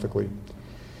catastrophically.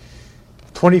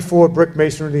 24 brick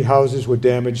masonry houses were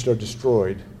damaged or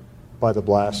destroyed by the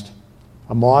blast.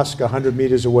 A mosque 100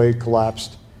 meters away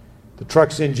collapsed. The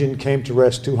truck's engine came to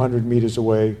rest 200 meters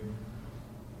away,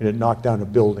 and it knocked down a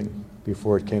building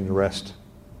before it came to rest.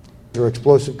 Our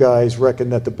explosive guys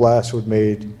reckoned that the blast was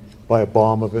made by a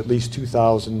bomb of at least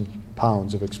 2,000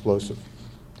 pounds of explosive.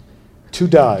 2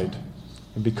 died,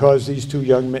 and because these 2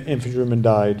 young infantrymen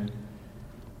died,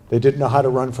 they didn't know how to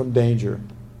run from danger.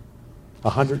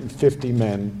 150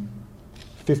 men,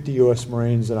 50 U.S.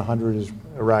 Marines and 100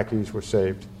 Iraqis were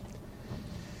saved.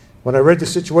 When I read the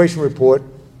situation report,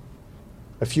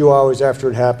 a few hours after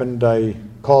it happened, I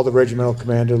called the regimental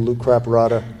commander, Lou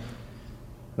Craparata,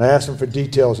 and I asked him for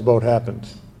details about what happened.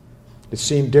 It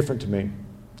seemed different to me.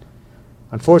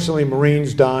 Unfortunately,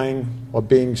 Marines dying or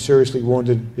being seriously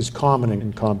wounded is common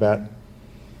in combat.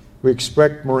 We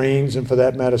expect Marines, and for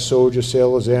that matter soldiers,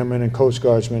 sailors, airmen, and Coast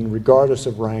Guardsmen, regardless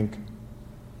of rank,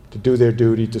 to do their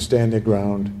duty, to stand their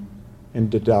ground,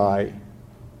 and to die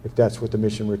if that's what the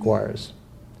mission requires.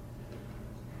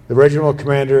 The regimental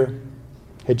commander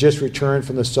had just returned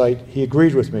from the site. He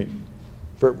agreed with me,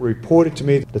 for it reported to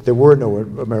me that there were no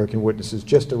American witnesses,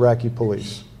 just Iraqi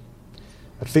police.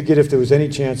 I figured if there was any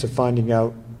chance of finding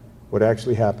out what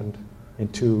actually happened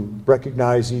and to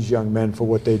recognize these young men for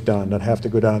what they'd done, I'd have to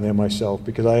go down there myself,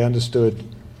 because I understood,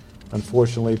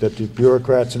 unfortunately, that the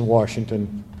bureaucrats in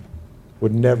Washington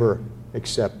would never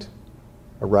accept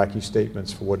Iraqi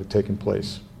statements for what had taken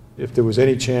place. if there was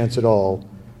any chance at all,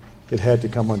 it had to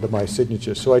come under my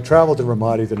signature. So I traveled to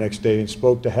Ramadi the next day and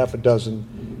spoke to half a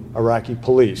dozen Iraqi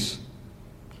police,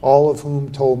 all of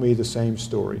whom told me the same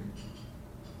story.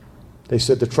 They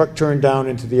said the truck turned down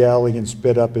into the alley and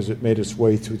sped up as it made its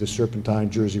way through the serpentine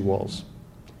Jersey walls.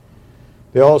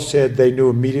 They all said they knew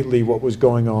immediately what was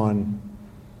going on,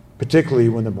 particularly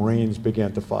when the Marines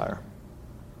began to fire.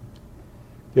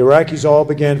 The Iraqis all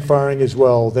began firing as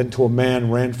well, then to a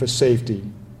man ran for safety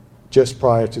just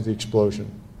prior to the explosion.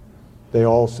 They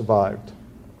all survived.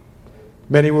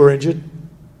 Many were injured,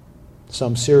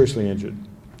 some seriously injured.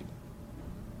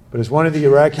 But as one of the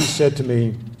Iraqis said to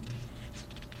me,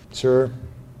 "Sir,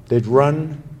 they'd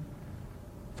run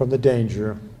from the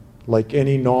danger like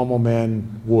any normal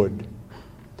man would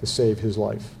to save his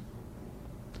life."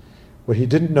 What he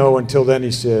didn't know until then,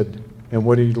 he said, and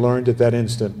what he learned at that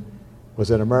instant, was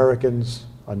that Americans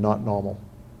are not normal.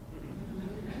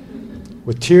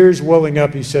 With tears welling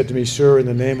up, he said to me, "Sir, in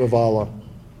the name of Allah,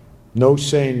 no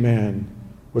sane man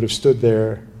would have stood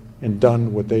there and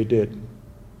done what they did.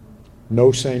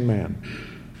 No sane man.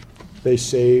 They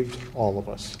saved all of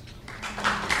us."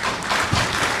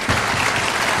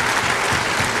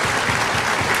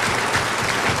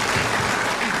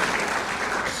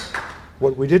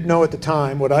 What we didn't know at the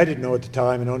time, what I didn't know at the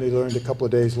time and only learned a couple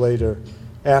of days later,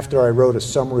 after I wrote a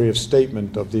summary of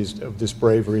statement of this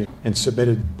bravery and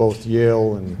submitted both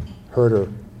Yale and Herder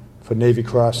for Navy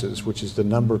Crosses, which is the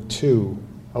 #2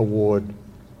 award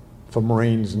for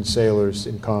Marines and sailors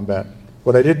in combat.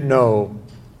 What I didn't know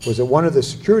was that one of the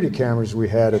security cameras we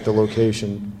had at the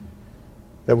location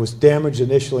that was damaged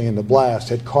initially in the blast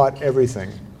had caught everything.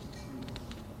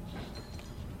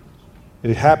 It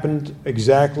had happened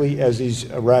exactly as these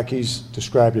Iraqis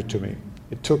described it to me.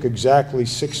 It took exactly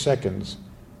 6 seconds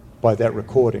by that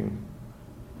recording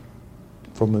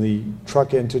from when the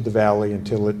truck entered the valley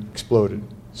until it exploded.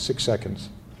 6 seconds.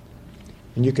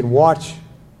 And you can watch,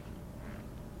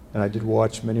 and I did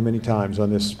watch many, many times on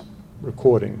this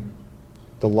recording,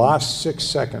 the last 6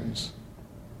 seconds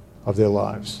of their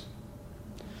lives.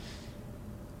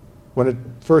 When it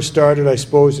first started, I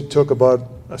suppose it took about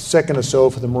a second or so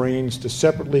for the Marines to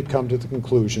separately come to the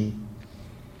conclusion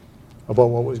about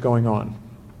what was going on.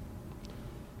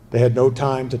 They had no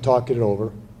time to talk it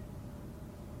over,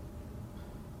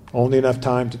 only enough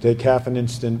time to take half an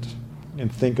instant and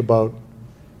think about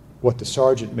what the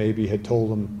sergeant maybe had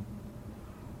told them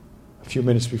a few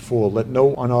minutes before: let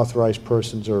no unauthorized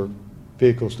persons or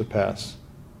vehicles to pass.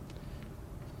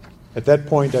 At that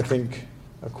point, I think,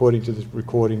 according to this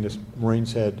recording, the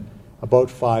Marines had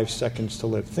about 5 seconds to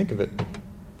live. Think of it,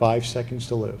 5 seconds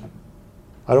to live.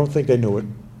 I don't think they knew it.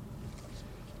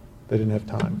 They didn't have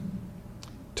time.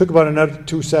 It took about another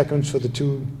 2 seconds for the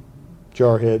two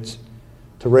jarheads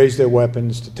to raise their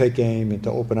weapons, to take aim, and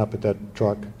to open up at that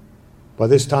truck. By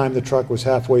this time, the truck was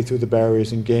halfway through the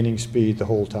barriers and gaining speed the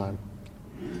whole time.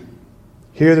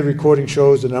 Here, the recording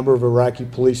shows the number of Iraqi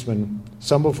policemen,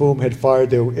 some of whom had fired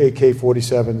their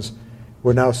AK-47s,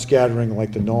 were now scattering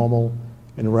like the normal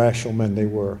and rational men they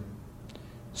were,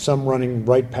 some running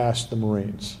right past the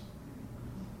Marines.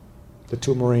 The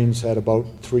two Marines had about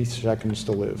 3 seconds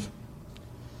to live.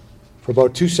 For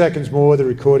about 2 seconds more, the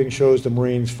recording shows the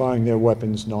Marines firing their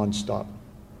weapons nonstop.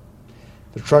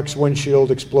 The truck's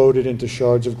windshield exploded into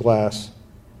shards of glass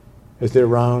as their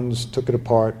rounds took it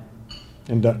apart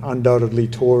and undoubtedly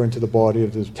tore into the body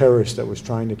of the terrorist that was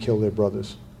trying to kill their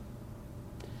brothers.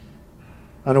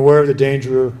 Unaware of the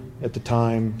danger at the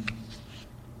time,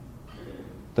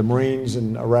 the Marines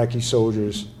and Iraqi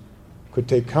soldiers could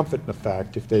take comfort in the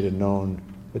fact, if they'd have known,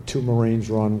 that 2 Marines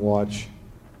were on watch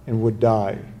and would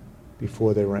die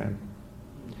before they ran.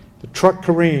 The truck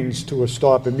careens to a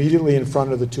stop immediately in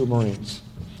front of the 2 Marines.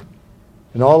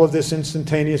 In all of this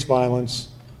instantaneous violence,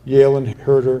 Yale and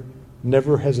Herder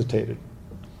never hesitated.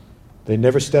 They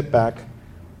never stepped back.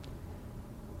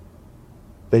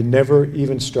 They never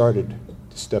even started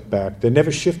to step back. They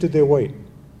never shifted their weight.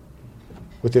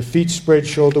 With their feet spread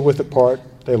shoulder width apart,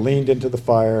 they leaned into the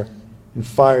fire and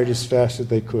fired as fast as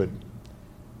they could.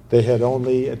 They had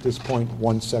only, at this point,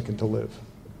 1 second to live.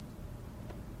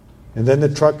 And then the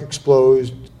truck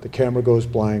explodes, the camera goes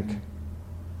blank,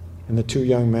 and the 2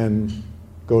 young men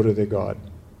go to their God.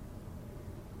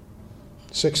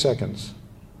 6 seconds.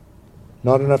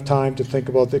 Not enough time to think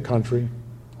about their country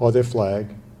or their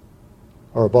flag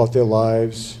or about their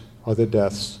lives or their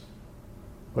deaths,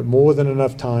 but more than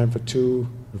enough time for 2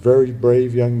 very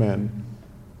brave young men,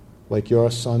 like your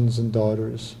sons and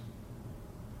daughters,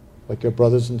 like your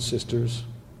brothers and sisters,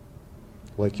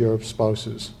 like your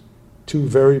spouses, 2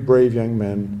 very brave young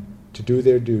men to do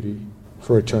their duty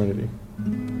for eternity.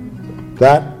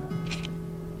 That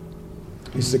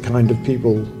These are the kind of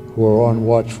people who are on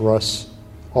watch for us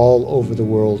all over the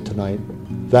world tonight.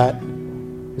 That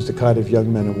is the kind of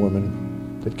young men and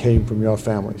women that came from your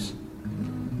families.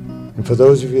 And for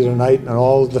those of you tonight and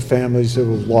all of the families who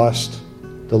have lost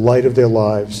the light of their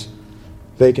lives,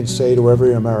 they can say to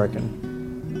every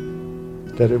American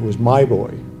that it was my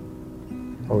boy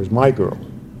or it was my girl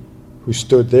who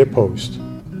stood their post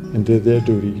and did their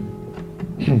duty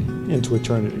into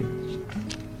eternity.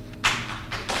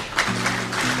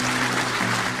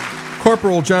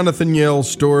 Corporal Jonathan Yale's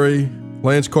story,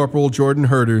 Lance Corporal Jordan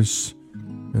Herder's,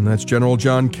 and that's General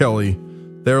John Kelly.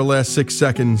 Their last 6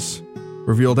 seconds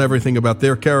revealed everything about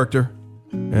their character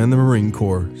and the Marine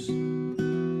Corps.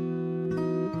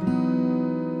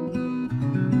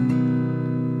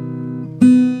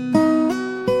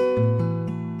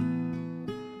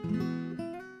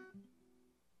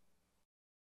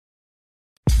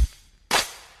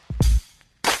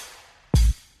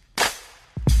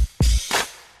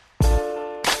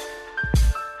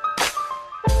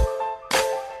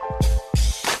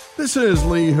 This is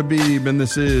Lee Habib, and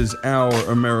this is Our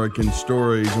American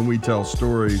Stories, and we tell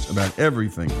stories about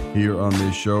everything here on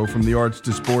this show, from the arts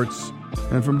to sports,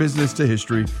 and from business to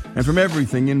history, and from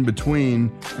everything in between.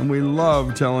 And we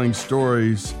love telling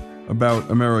stories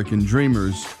about American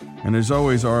dreamers. And as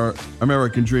always, our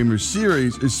American Dreamers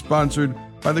series is sponsored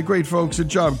by the great folks at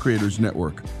Job Creators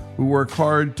Network, who work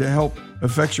hard to help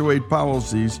effectuate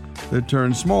policies that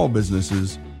turn small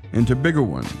businesses into bigger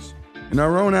ones. And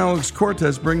our own Alex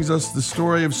Cortez brings us the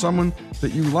story of someone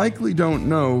that you likely don't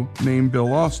know named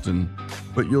Bill Austin,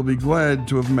 but you'll be glad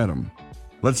to have met him.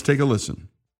 Let's take a listen.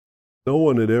 No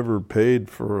one had ever paid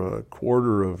for a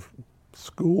quarter of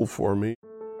school for me.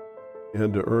 I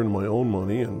had to earn my own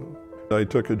money, and I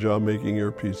took a job making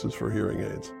earpieces for hearing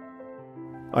aids.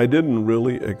 I didn't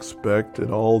really expect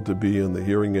at all to be in the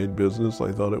hearing aid business.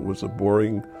 I thought it was a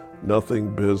boring,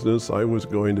 nothing business. I was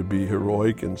going to be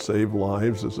heroic and save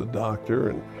lives as a doctor,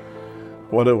 and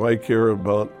what do I care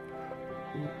about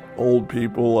old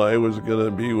people? I was going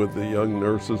to be with the young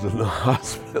nurses in the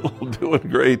hospital doing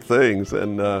great things.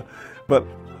 But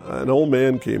an old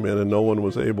man came in and no one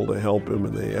was able to help him,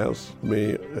 and they asked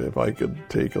me if I could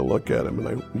take a look at him, and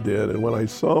I did. And when I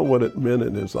saw what it meant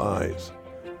in his eyes,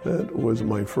 that was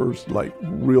my first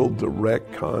real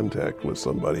direct contact with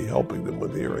somebody, helping them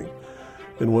with hearing.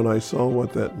 And when I saw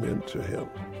what that meant to him,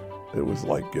 it was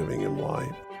like giving him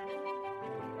life.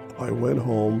 I went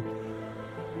home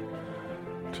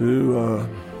to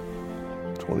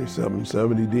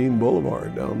 2770 Dean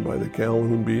Boulevard down by the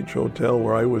Calhoun Beach Hotel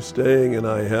where I was staying, and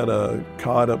I had a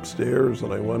cot upstairs,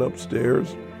 and I went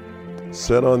upstairs,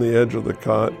 sat on the edge of the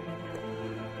cot.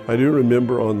 I do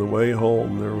remember on the way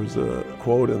home there was a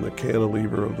quote in the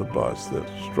cantilever of the bus that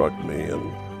struck me,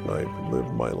 and I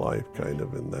lived my life kind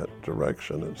of in that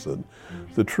direction. It said,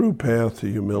 "The true path to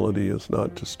humility is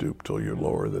not to stoop till you're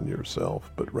lower than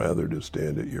yourself, but rather to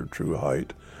stand at your true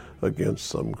height against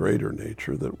some greater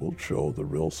nature that will show the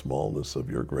real smallness of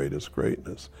your greatest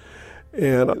greatness."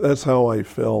 And that's how I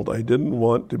felt. I didn't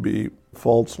want to be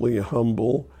falsely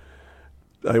humble.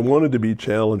 I wanted to be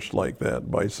challenged like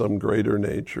that by some greater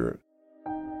nature.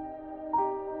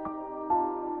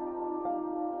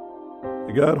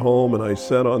 I got home and I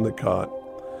sat on the cot,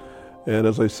 and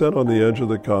as I sat on the edge of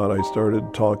the cot, I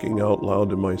started talking out loud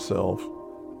to myself,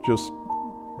 just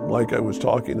like I was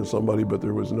talking to somebody, but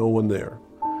there was no one there.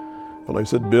 And I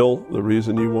said, "Bill, the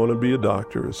reason you want to be a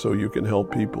doctor is so you can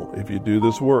help people. If you do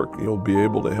this work, you'll be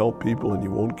able to help people and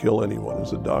you won't kill anyone.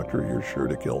 As a doctor, you're sure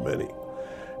to kill many."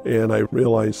 And I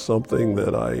realized something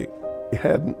that I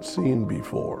hadn't seen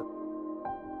before.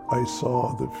 I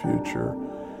saw the future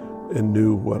and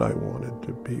knew what I wanted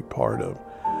to be part of.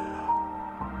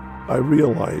 I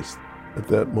realized at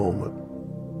that moment,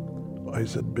 I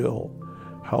said, "Bill,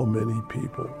 how many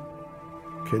people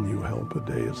can you help a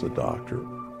day as a doctor?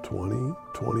 20,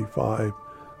 25,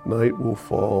 night will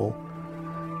fall,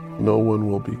 no one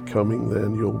will be coming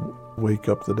then, you'll wake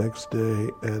up the next day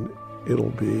and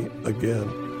it'll be, again,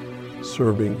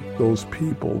 serving those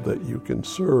people that you can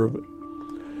serve.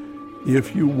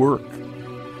 If you work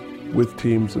with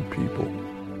teams of people,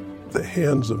 the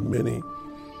hands of many."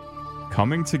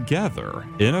 Coming together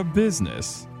in a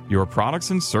business, your products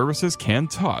and services can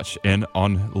touch an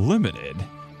unlimited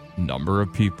number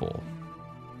of people.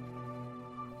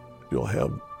 You'll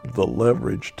have the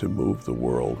leverage to move the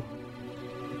world.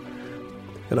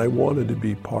 And I wanted to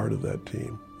be part of that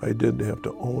team. I didn't have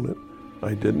to own it.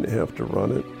 I didn't have to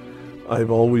run it.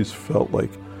 I've always felt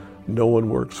like no one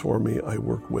works for me, I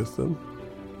work with them.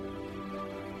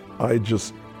 I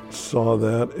just saw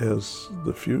that as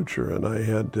the future, and I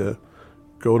had to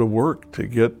go to work to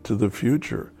get to the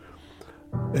future.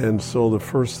 And so the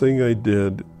first thing I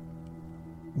did,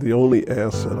 the only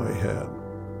asset I had,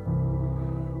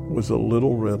 was a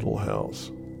little rental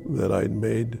house that I'd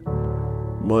made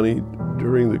money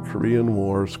during the Korean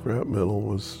War. Scrap metal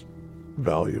was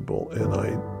valuable, and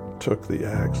I took the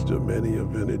axe to many a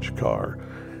vintage car.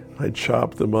 I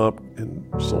chopped them up and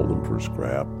sold them for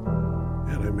scrap,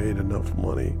 and I made enough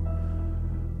money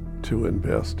to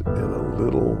invest in a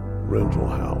little rental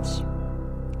house.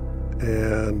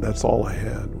 And that's all I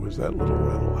had, was that little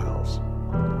rental house.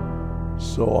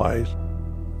 So I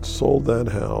sold that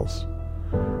house,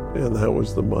 and that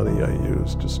was the money I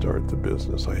used to start the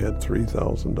business. I had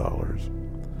 $3,000,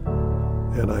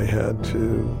 and I had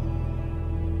to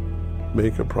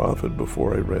make a profit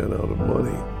before I ran out of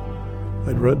money.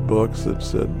 I'd read books that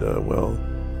said, well,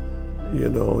 you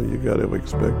know, you got to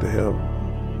expect to have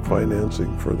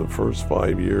financing for the first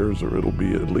 5 years, or it'll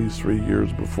be at least 3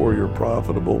 years before you're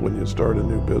profitable when you start a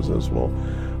new business. Well,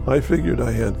 I figured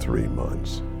I had 3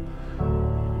 months.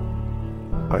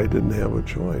 I didn't have a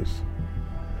choice.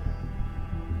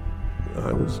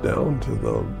 I was down to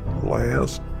the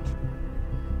last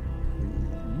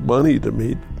money to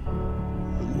meet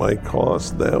my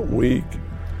cost that week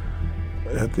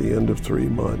at the end of 3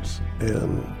 months.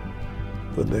 And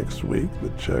the next week, the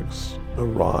checks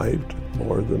arrived,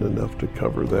 more than enough to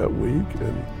cover that week,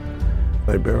 and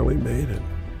I barely made it.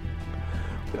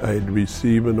 I'd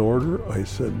receive an order. I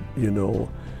said, you know,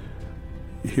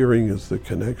 hearing is the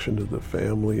connection to the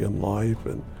family and life,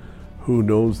 and who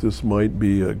knows, this might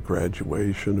be a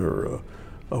graduation or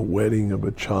a wedding of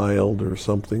a child or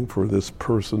something for this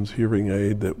person's hearing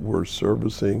aid that we're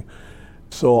servicing.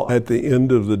 So at the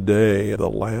end of the day, the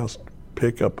last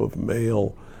pickup of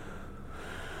mail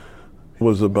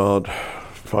was about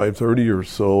 5:30 or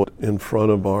so in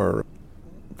front of our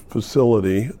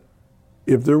facility.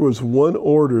 If there was one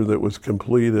order that was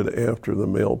completed after the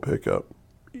mail pickup,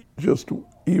 just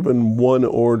even one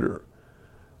order,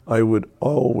 I would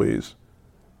always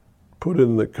put it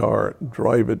in the car,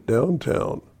 drive it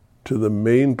downtown to the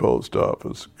main post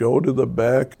office, go to the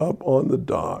back up on the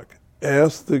dock,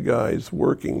 ask the guys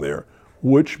working there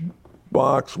which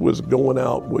box was going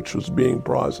out, which was being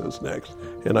processed next,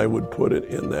 and I would put it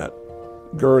in that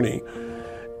gurney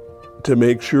to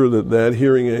make sure that that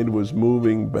hearing aid was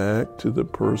moving back to the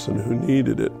person who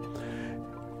needed it.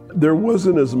 There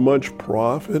wasn't as much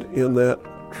profit in that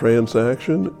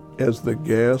transaction as the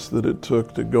gas that it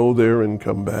took to go there and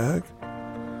come back.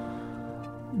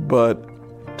 But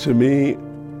to me,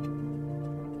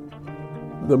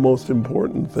 the most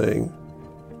important thing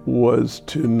was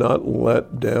to not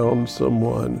let down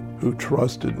someone who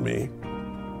trusted me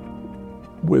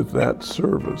with that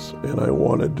service, and I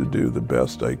wanted to do the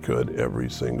best I could every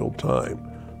single time.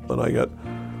 And I got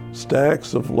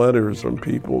stacks of letters from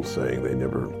people saying they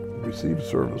never received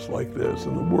service like this,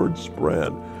 and the word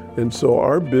spread. And so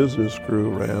our business grew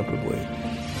rapidly.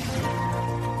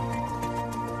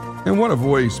 And what a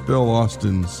voice Bill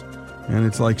Austin's. And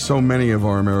it's like so many of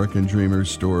our American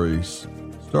dreamers' stories.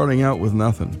 Starting out with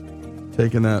nothing.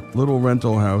 Taking that little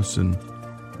rental house and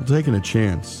taking a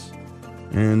chance.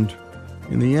 And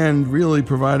in the end, really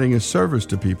providing a service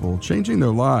to people, changing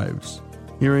their lives.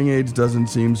 Hearing aids doesn't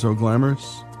seem so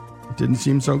glamorous. It didn't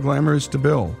seem so glamorous to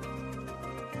Bill.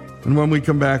 And when we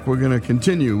come back, we're going to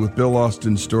continue with Bill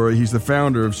Austin's story. He's the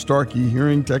founder of Starkey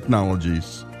Hearing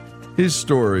Technologies. His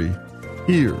story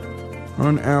here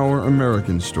on Our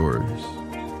American Stories.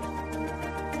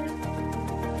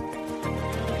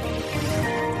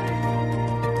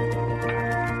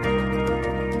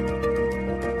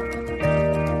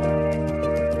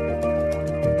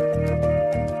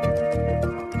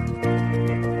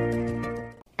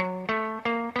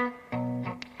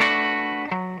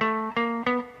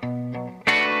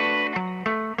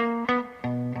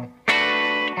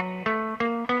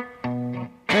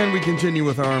 Continue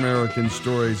with Our American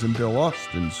Stories and Bill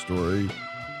Austin's story.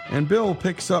 And Bill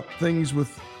picks up things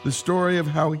with the story of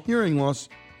how hearing loss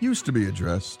used to be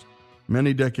addressed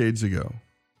many decades ago.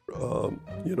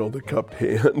 You know, the cupped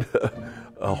hand,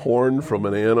 a horn from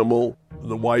an animal,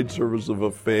 the wide surface of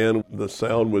a fan, the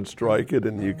sound would strike it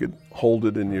and you could hold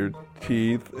it in your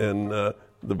teeth, and the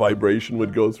vibration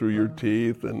would go through your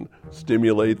teeth and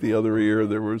stimulate the other ear.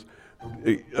 There was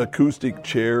acoustic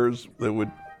chairs that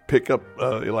would pick up,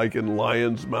 like in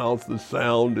lion's mouth, the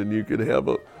sound, and you could have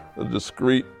a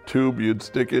discrete tube you'd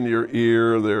stick in your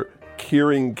ear. There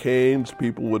hearing canes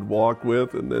people would walk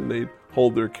with, and then they'd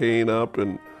hold their cane up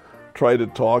and try to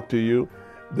talk to you.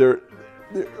 There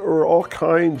are all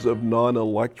kinds of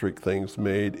non-electric things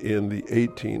made in the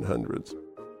 1800s.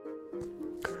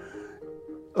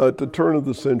 At the turn of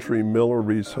the century, Miller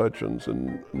Reese Hutchins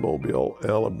in Mobile,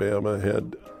 Alabama,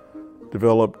 had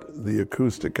developed the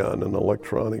Acousticon, an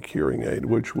electronic hearing aid,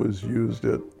 which was used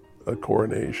at a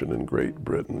coronation in Great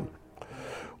Britain.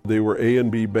 They were A and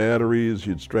B batteries.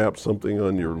 You'd strap something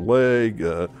on your leg,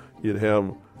 you'd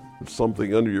have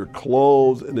something under your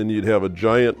clothes, and then you'd have a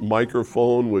giant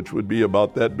microphone, which would be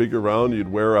about that big around, you'd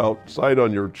wear outside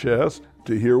on your chest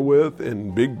to hear with,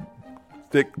 and big,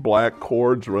 thick black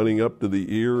cords running up to the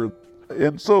ear.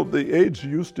 And so the aids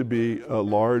used to be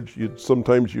large.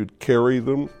 Sometimes you'd carry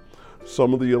them.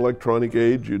 Some of the electronic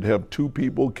aids you'd have two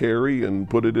people carry and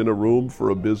put it in a room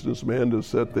for a businessman to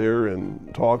sit there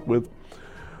and talk with.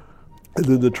 And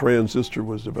then the transistor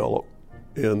was developed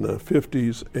in the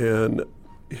 50s, and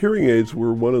hearing aids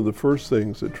were one of the first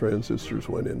things that transistors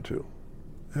went into,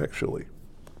 actually.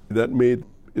 That made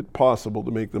it possible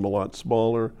to make them a lot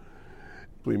smaller.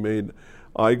 We made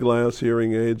eyeglass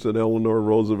hearing aids that Eleanor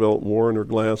Roosevelt wore in her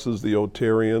glasses, the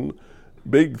Otarian.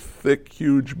 Big, thick,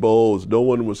 huge bows. No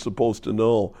one was supposed to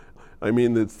know. I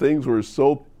mean, the things were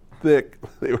so thick.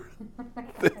 They were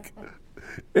thick.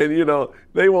 And, you know,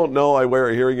 they won't know I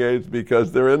wear hearing aids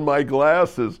because they're in my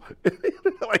glasses.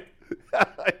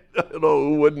 I don't know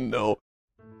who wouldn't know.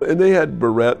 And they had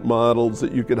barrette models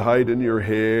that you could hide in your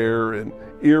hair, and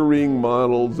earring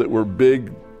models that were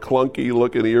big,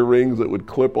 clunky-looking earrings that would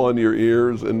clip on your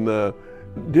ears, and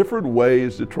different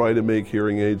ways to try to make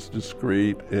hearing aids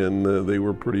discreet, and they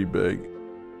were pretty big.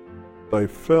 I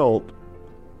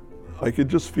could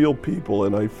just feel people,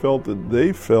 and I felt that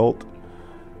they felt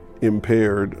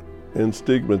impaired and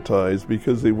stigmatized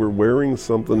because they were wearing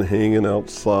something hanging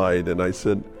outside, and I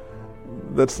said,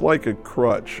 that's like a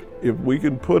crutch. If we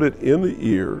can put it in the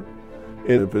ear,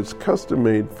 and if it's custom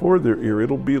made for their ear,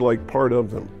 it'll be like part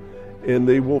of them, and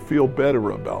they will feel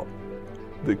better about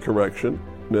the correction.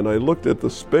 And I looked at the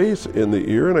space in the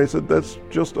ear, and I said, that's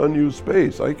just unused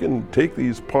space. I can take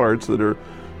these parts that are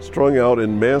strung out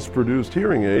in mass-produced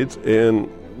hearing aids and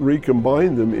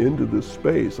recombine them into this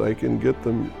space. I can get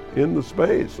them in the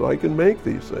space, so I can make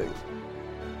these things.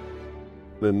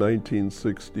 In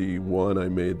 1961, I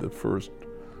made the first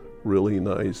really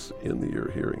nice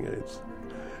in-the-ear hearing aids.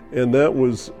 And that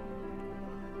was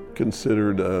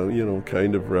considered,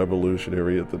 kind of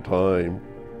revolutionary at the time.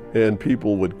 And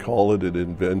people would call it an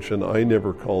invention. I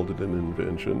never called it an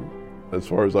invention. As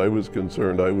far as I was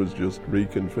concerned, I was just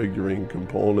reconfiguring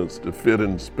components to fit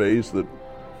in space that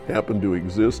happened to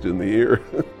exist in the ear.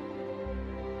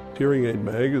 Hearing Aid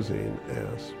Magazine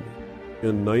asked me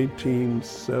in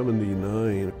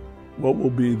 1979, what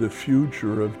will be the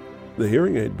future of the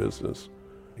hearing aid business?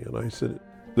 And I said,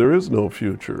 there is no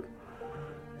future,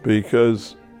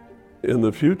 because in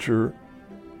the future,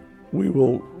 we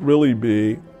will really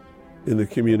be in the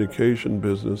communication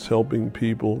business, helping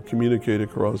people communicate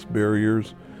across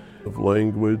barriers of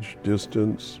language,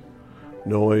 distance,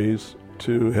 noise,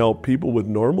 to help people with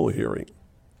normal hearing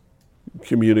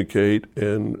communicate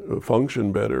and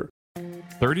function better.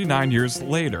 39 years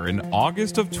later, in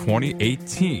August of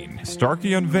 2018,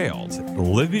 Starkey unveiled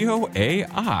Livio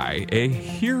AI, a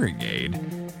hearing aid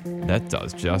that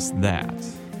does just that.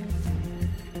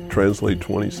 Translate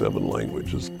 27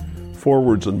 languages,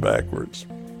 forwards and backwards.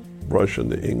 Russian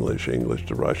to English, English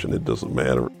to Russian, it doesn't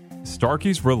matter.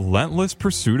 Starkey's relentless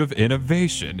pursuit of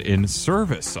innovation in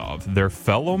service of their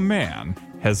fellow man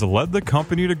has led the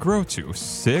company to grow to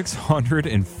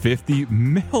 $650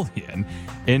 million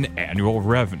in annual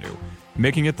revenue,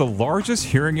 making it the largest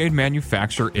hearing aid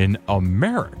manufacturer in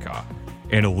America,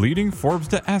 and leading Forbes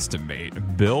to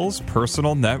estimate Bill's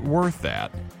personal net worth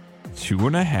at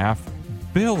 $2.5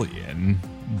 billion.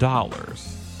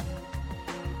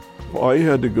 If I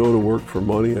had to go to work for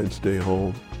money, I'd stay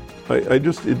home.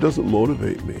 It doesn't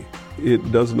motivate me.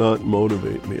 It does not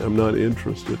motivate me. I'm not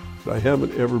interested. I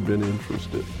haven't ever been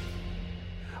interested.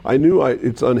 I knew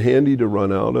it's unhandy to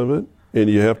run out of it, and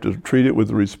you have to treat it with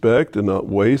respect and not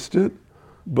waste it.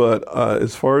 But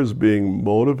as far as being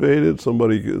motivated,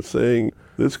 somebody saying,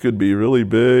 this could be really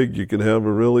big, you could have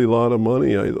a really lot of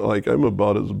money, I'm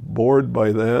about as bored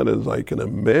by that as I can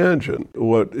imagine.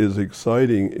 What is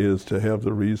exciting is to have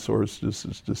the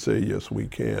resources to say, yes, we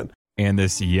can. And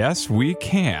this yes, we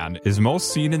can is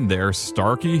most seen in their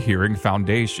Starkey Hearing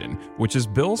Foundation, which is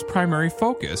Bill's primary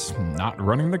focus, not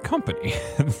running the company.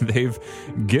 They've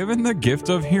given the gift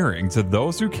of hearing to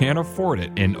those who can't afford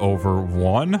it in over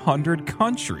 100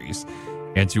 countries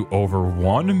and to over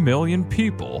 1 million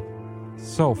people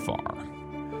so far.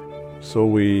 So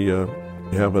we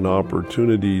have an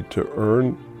opportunity to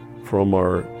earn from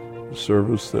our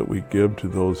service that we give to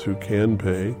those who can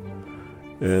pay.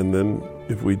 And then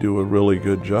if we do a really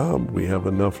good job, we have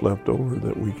enough left over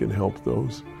that we can help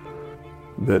those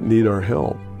that need our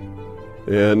help.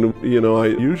 And, I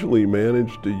usually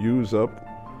manage to use up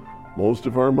most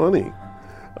of our money.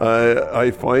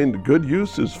 I find good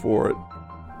uses for it.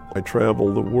 I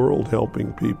travel the world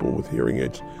helping people with hearing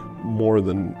aids. More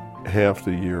than half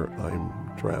the year I'm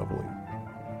traveling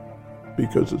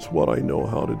because it's what I know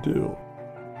how to do.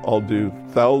 I'll do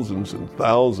thousands and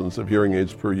thousands of hearing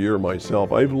aids per year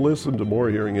myself. I've listened to more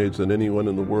hearing aids than anyone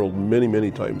in the world many,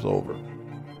 many times over.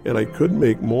 And I could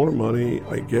make more money,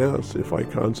 I guess, if I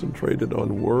concentrated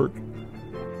on work,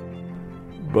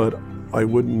 but I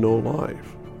wouldn't know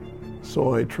life.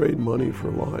 So I trade money for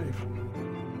life.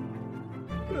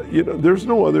 There's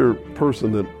no other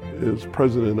person that is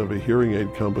president of a hearing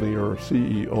aid company or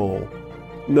CEO.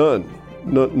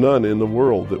 None in the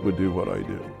world that would do what I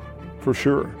do, for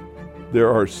sure. There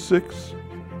are 6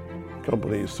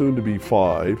 companies, soon to be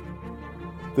 5,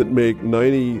 that make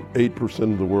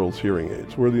 98% of the world's hearing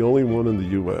aids. We're the only one in the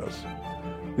U.S.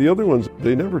 The other ones,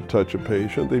 they never touch a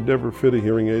patient. They've never fit a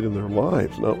hearing aid in their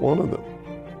lives, not one of them.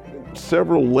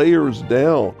 Several layers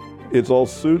down, it's all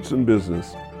suits and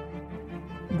business.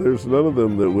 There's none of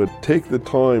them that would take the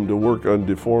time to work on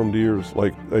deformed ears.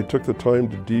 Like I took the time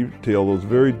to detail those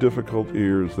very difficult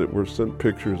ears that were sent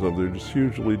pictures of. They're just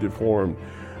hugely deformed.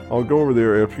 I'll go over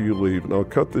there after you leave and I'll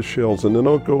cut the shells and then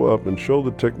I'll go up and show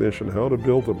the technician how to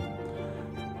build them.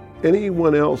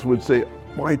 Anyone else would say,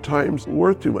 my time's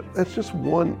worth too much. That's just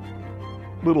one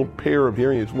little pair of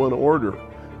hearing aids, one order.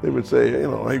 They would say,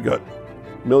 I got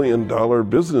 $1 million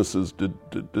businesses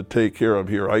to take care of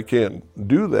here. I can't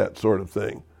do that sort of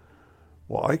thing.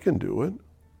 Well, I can do it.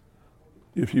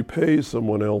 If you pay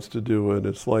someone else to do it,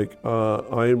 it's like,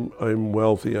 I'm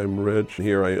wealthy, I'm rich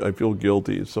here, I feel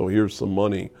guilty, so here's some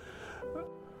money.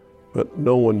 But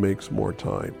no one makes more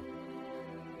time.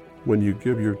 When you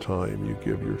give your time, you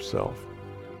give yourself.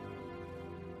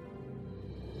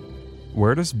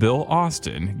 Where does Bill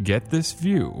Austin get this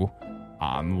view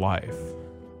on life?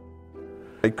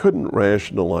 I couldn't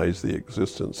rationalize the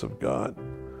existence of God.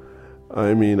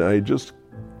 I just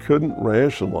couldn't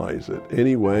rationalize it.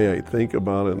 Anyway, I think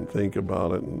about it.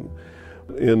 And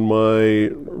in my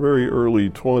very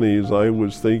early 20s, I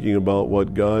was thinking about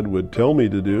what God would tell me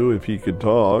to do if he could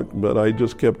talk, but I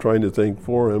just kept trying to think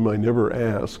for him. I never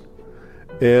asked.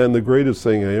 And the greatest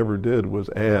thing I ever did was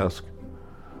ask.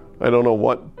 I don't know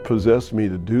what possessed me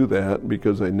to do that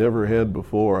because I never had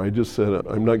before. I just said,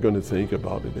 I'm not going to think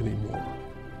about it anymore.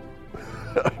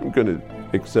 I'm going to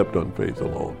accept on faith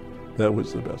alone. That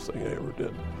was the best thing I ever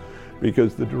did.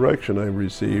 Because the direction I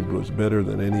received was better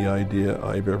than any idea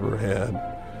I've ever had.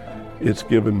 It's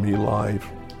given me life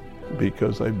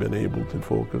because I've been able to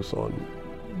focus on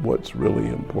what's really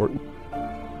important.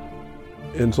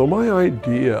 And so my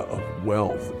idea of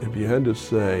wealth, if you had to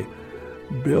say,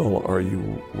 Bill, are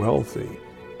you wealthy?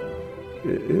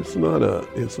 It's not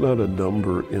a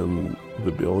number in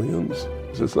the billions.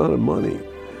 It's not a money.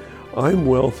 I'm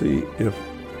wealthy if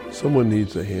someone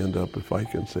needs a hand up, if I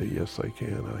can say, yes, I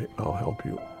can, I'll help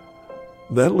you.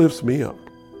 That lifts me up.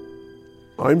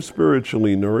 I'm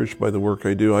spiritually nourished by the work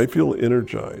I do. I feel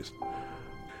energized.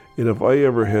 And if I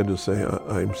ever had to say,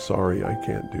 I'm sorry, I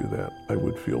can't do that, I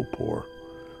would feel poor.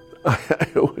 I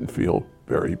would feel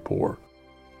very poor.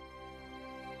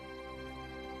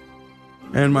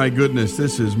 And my goodness,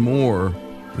 this is more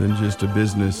than just a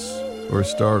business or a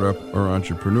startup or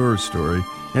entrepreneur story.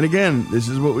 And again, this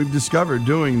is what we've discovered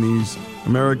doing these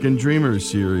American Dreamers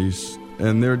series.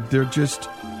 And they're just,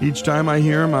 each time I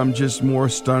hear them, I'm just more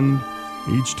stunned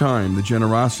each time. The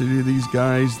generosity of these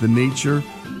guys, the nature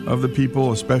of the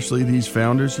people, especially these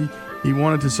founders. He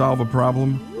wanted to solve a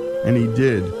problem, and he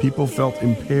did. People felt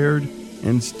impaired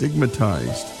and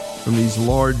stigmatized from these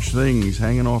large things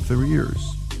hanging off their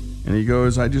ears. And he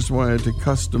goes, I just wanted to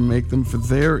custom make them for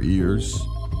their ears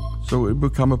so it would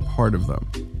become a part of them.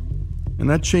 And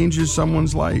that changes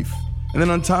someone's life. And then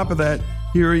on top of that,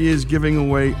 here he is giving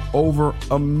away over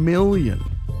 1 million.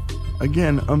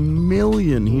 Again, 1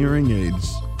 million hearing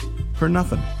aids for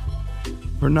nothing.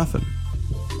 For nothing.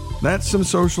 That's some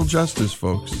social justice,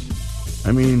 folks.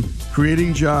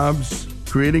 Creating jobs,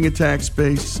 creating a tax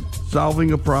base,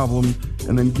 solving a problem,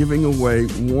 and then giving away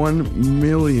 1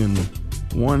 million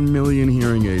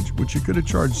hearing aids, which you could have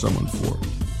charged someone for.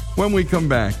 When we come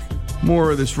back,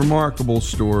 more of this remarkable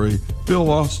story,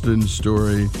 Bill Austin's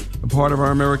story, a part of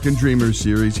our American Dreamers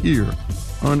series here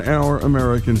on Our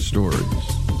American Stories.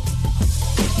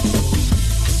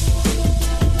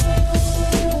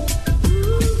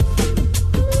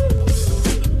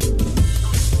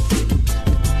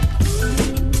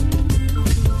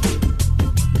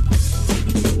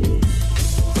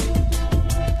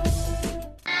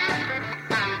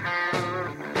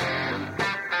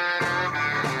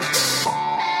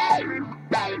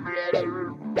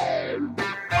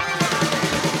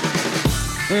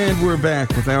 And we're back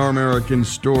with Our American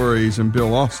Stories and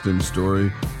Bill Austin's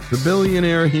story, the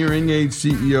billionaire hearing aid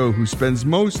CEO who spends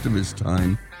most of his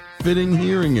time fitting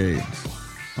hearing aids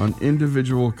on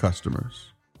individual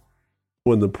customers.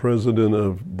 When the president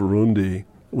of Burundi,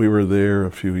 we were there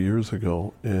a few years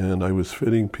ago, and I was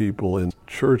fitting people in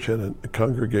church at a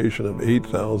congregation of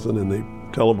 8,000, and they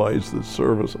televised the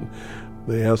service, and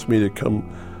they asked me to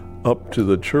come up to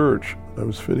the church. I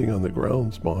was fitting on the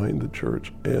grounds behind the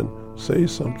church and say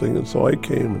something, and so I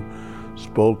came and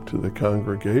spoke to the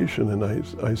congregation, and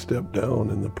I stepped down,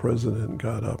 and the president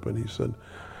got up and he said,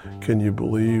 "Can you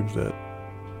believe that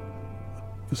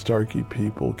the Starkey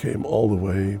people came all the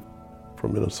way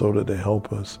from Minnesota to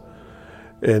help us?"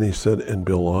 And he said, and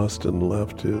Bill Austin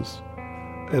left his,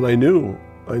 and I knew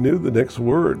the next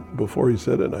word before he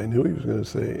said it. I knew he was going to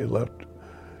say he left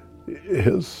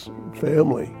his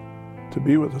family to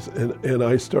be with us. And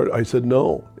I said,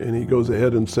 no. And he goes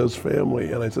ahead and says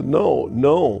family. And I said,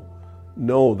 no,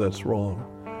 that's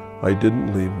wrong. I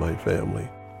didn't leave my family.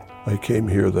 I came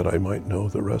here that I might know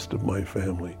the rest of my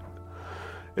family.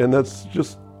 And that's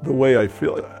just the way I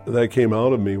feel. That came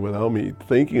out of me without me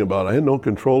thinking about it. I had no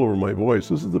control over my voice.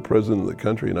 This is the president of the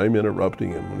country, and I'm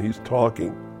interrupting him when he's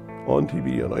talking on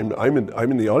TV, and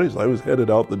I'm in the audience. I was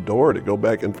headed out the door to go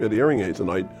back and fit hearing aids, and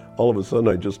all of a sudden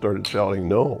I just started shouting,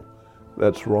 "No,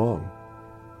 that's wrong.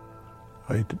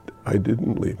 I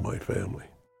didn't leave my family."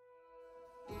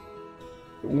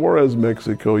 Juarez,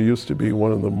 Mexico used to be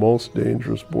one of the most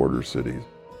dangerous border cities.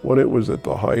 When it was at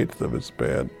the height of its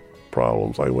bad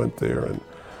problems, I went there, and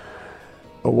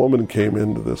a woman came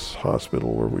into this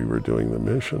hospital where we were doing the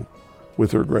mission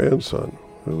with her grandson,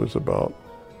 who was about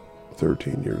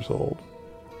 13 years old.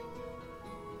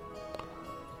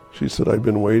 She said, "I've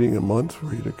been waiting a month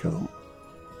for you to come."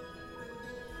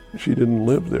 She didn't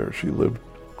live there. She lived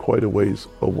quite a ways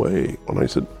away. And I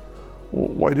said, "Well,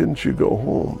 why didn't you go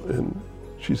home?" And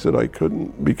she said, "I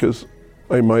couldn't because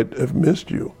I might have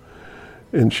missed you."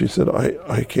 And she said,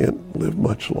 I can't live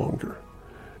much longer.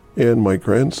 And my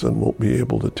grandson won't be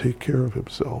able to take care of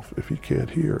himself if he can't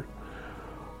hear.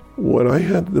 When I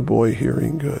had the boy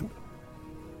hearing good,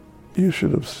 you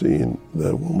should have seen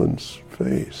that woman's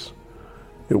face.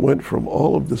 It went from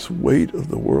all of this weight of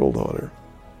the world on her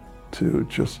to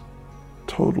just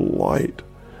total light.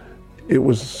 It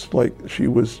was like she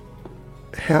was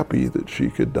happy that she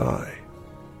could die.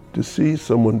 To see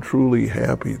someone truly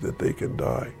happy that they could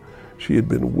die. She had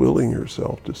been willing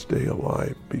herself to stay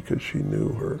alive because she knew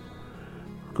her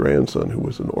grandson, who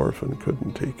was an orphan,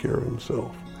 couldn't take care of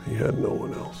himself. He had no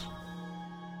one else.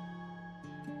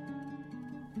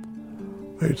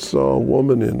 I saw a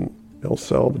woman in El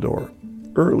Salvador,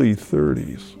 early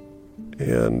 30s,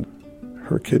 and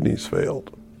her kidneys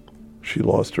failed. She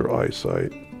lost her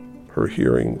eyesight. Her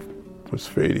hearing was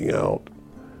fading out.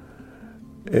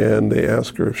 And they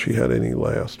asked her if she had any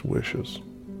last wishes.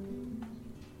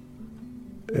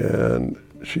 And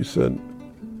she said,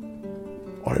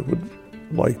 "I would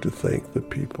like to thank the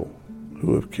people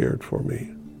who have cared for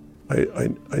me.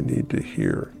 I need to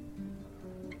hear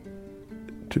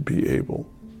to be able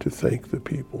to thank the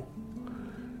people."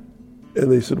 And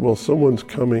they said, "Well, someone's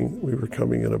coming." We were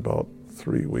coming in about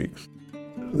 3 weeks.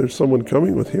 "There's someone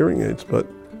coming with hearing aids, but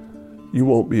you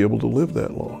won't be able to live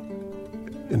that long."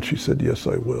 And she said, "Yes,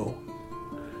 I will."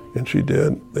 And she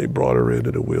did. They brought her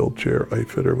in a wheelchair. I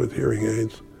fit her with hearing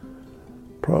aids.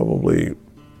 Probably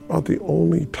about the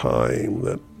only time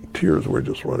that tears were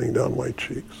just running down my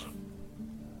cheeks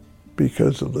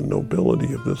because of the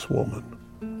nobility of this woman,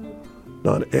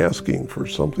 not asking for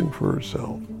something for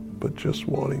herself, but just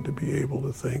wanting to be able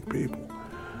to thank people.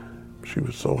 She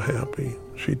was so happy.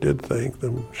 She did thank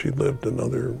them. She lived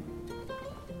another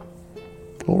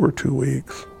over 2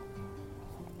 weeks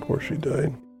before she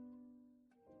died.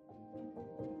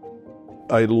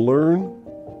 I learn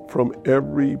from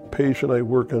every patient I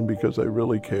work on because I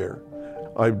really care.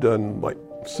 I've done like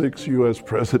 6 U.S.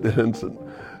 presidents and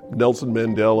Nelson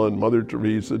Mandela and Mother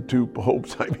Teresa, 2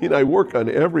 popes. I mean, I work on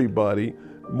everybody.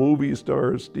 Movie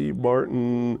stars, Steve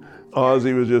Martin,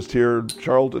 Ozzy was just here,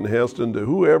 Charlton Heston, to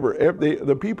whoever.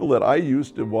 The people that I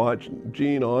used to watch,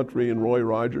 Gene Autry and Roy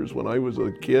Rogers when I was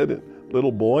a kid, and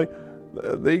little boy,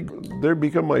 they're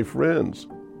become my friends.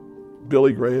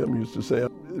 Billy Graham used to say,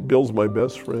 "Bill's my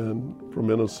best friend from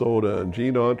Minnesota," and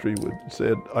Gene Autry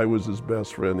said I was his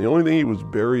best friend. The only thing he was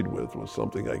buried with was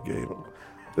something I gave him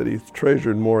that he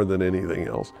treasured more than anything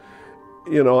else.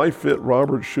 You know, I fit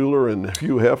Robert Schuller and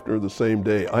Hugh Hefner the same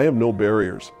day. I have no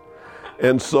barriers.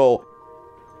 And so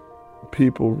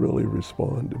people really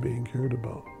respond to being cared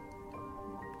about.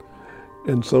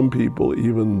 And some people,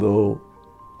 even though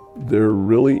they're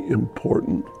really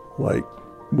important, like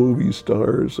movie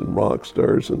stars and rock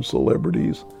stars and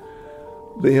celebrities,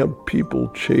 they have people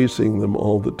chasing them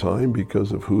all the time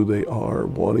because of who they are,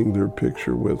 wanting their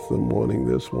picture with them, wanting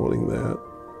this, wanting that.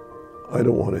 I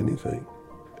don't want anything,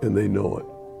 and they know it.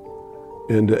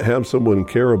 And to have someone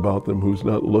care about them who's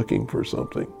not looking for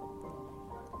something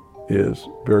is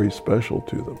very special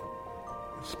to them.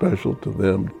 It's special to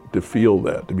them to feel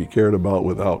that, to be cared about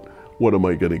without, what am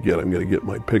I going to get? I'm going to get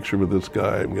my picture with this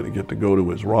guy. I'm going to get to go to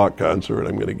his rock concert.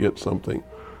 I'm going to get something.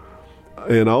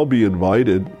 And I'll be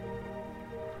invited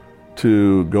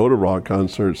to go to rock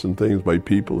concerts and things by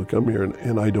people who come here,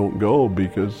 and I don't go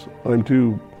because I'm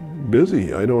too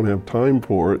busy. I don't have time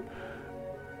for it.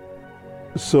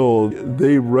 So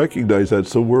they recognize that.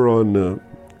 So we're on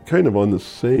kind of on the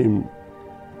same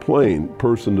plane,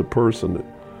 person to person.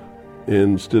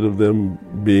 Instead of them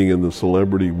being in the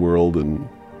celebrity world and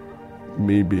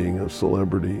me being a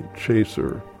celebrity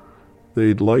chaser,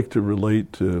 they'd like to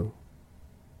relate to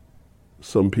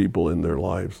some people in their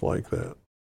lives like that.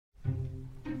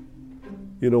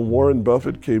 You know, Warren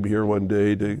Buffett came here one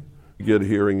day to get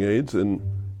hearing aids, and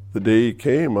the day he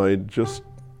came, I'd just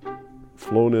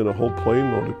flown in a whole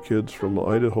plane load of kids from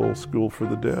Idaho School for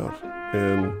the Deaf.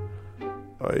 And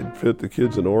I'd fit the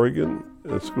kids in Oregon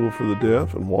at School for the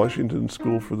Deaf and Washington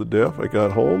School for the Deaf. I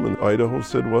got home and Idaho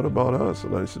said, what about us?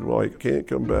 And I said, well, I can't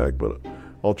come back, but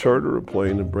I'll charter a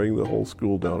plane and bring the whole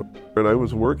school down. And I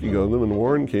was working on them, and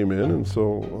Warren came in, and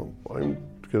so I'm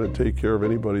going to take care of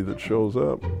anybody that shows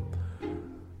up.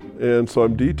 And so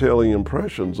I'm detailing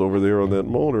impressions over there on that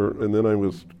motor, and then I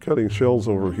was cutting shells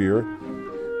over here,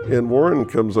 and Warren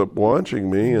comes up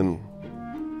watching me, and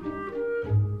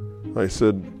I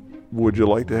said, would you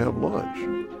like to have lunch?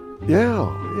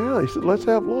 Yeah, he said, let's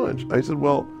have lunch. I said,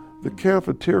 well, the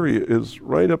cafeteria is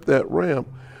right up that ramp.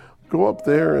 Go up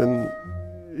there and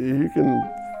you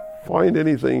can find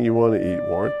anything you want to eat,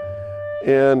 Warren.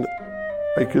 And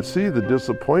I could see the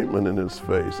disappointment in his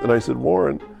face. And I said,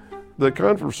 Warren, the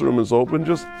conference room is open,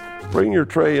 just bring your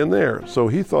tray in there. So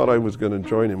he thought I was going to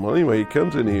join him. Well, anyway, he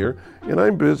comes in here, and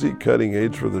I'm busy cutting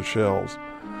aids for the shells.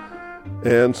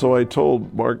 And so I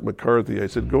told Mark McCarthy, I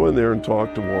said, go in there and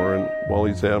talk to Warren while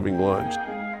he's having lunch.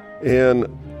 And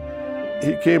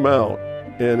he came out,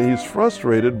 and he's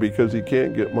frustrated because he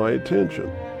can't get my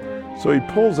attention. So he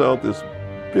pulls out this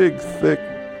big, thick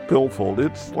billfold.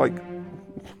 It's like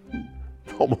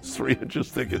almost 3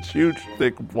 inches thick. It's huge,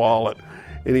 thick wallet.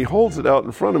 And he holds it out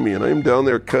in front of me, and I'm down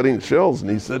there cutting shells, and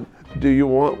he said, do you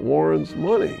want Warren's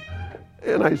money?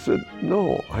 And I said,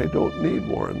 no, I don't need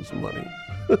Warren's money.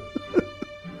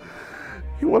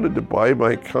 He wanted to buy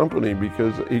my company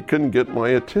because he couldn't get my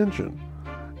attention.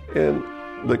 And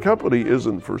the company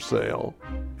isn't for sale,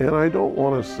 and I don't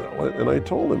want to sell it. And I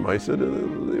told him, I said, it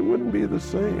wouldn't be the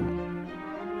same.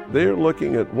 They're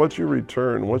looking at what's your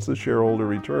return, what's the shareholder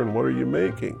return, what are you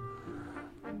making?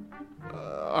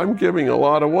 I'm giving a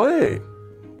lot away.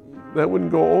 That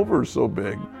wouldn't go over so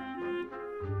big.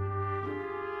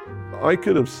 I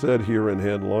could have sat here and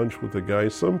had lunch with the guy.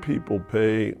 Some people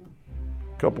pay a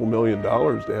couple $1 million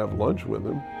to have lunch with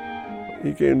him.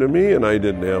 He came to me and I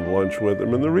didn't have lunch with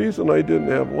him. And the reason I didn't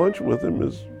have lunch with him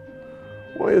is,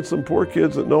 well, I had some poor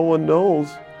kids that no one knows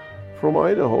from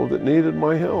Idaho that needed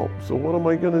my help. So what am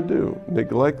I going to do?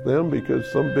 Neglect them because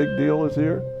some big deal is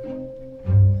here?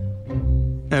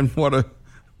 And what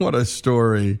a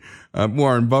story.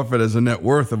 Warren Buffett has a net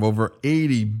worth of over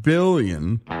 $80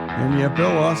 billion, and yet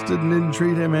Bill Austin didn't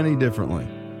treat him any differently.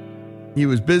 He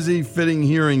was busy fitting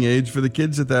hearing aids for the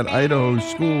kids at that Idaho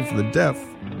School for the Deaf,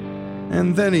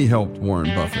 and then he helped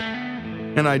Warren Buffett.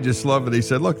 And I just love it. He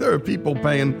said, look, there are people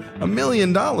paying $1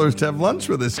 million to have lunch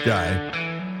with this guy,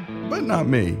 but not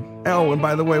me. Oh, and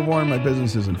by the way, Warren, my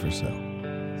business isn't for sale.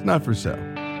 It's not for sale.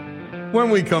 When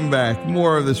we come back,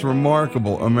 more of this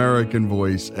remarkable American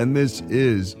voice, and this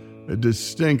is a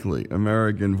distinctly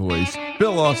American voice.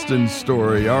 Bill Austin's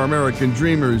story, our American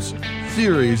Dreamers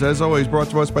series, as always, brought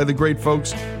to us by the great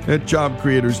folks at Job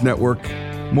Creators Network.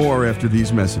 More after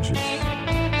these messages.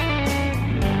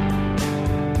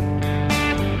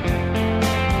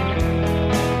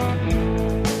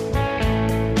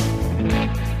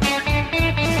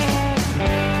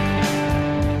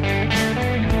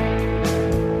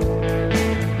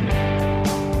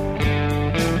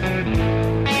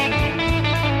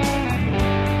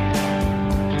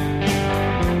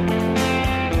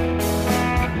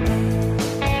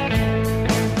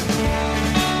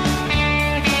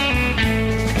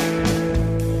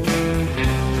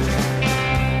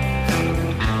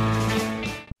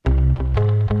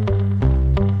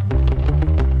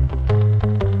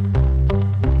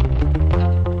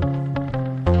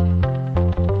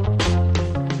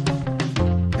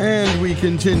 And we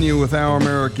continue with Our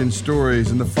American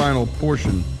Stories in the final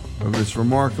portion of this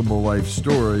remarkable life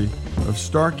story of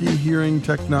Starkey Hearing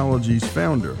Technologies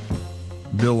founder,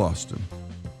 Bill Austin.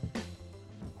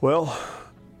 Well,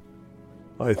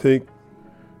 I think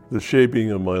the shaping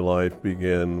of my life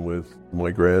began with my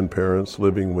grandparents,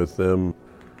 living with them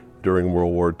during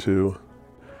World War II.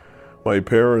 My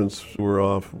parents were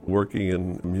off working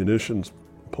in a munitions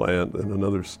plant in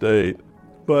another state.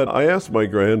 But I asked my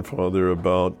grandfather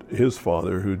about his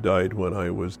father, who died when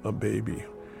I was a baby.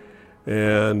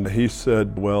 And he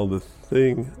said, well, the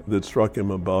thing that struck him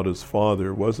about his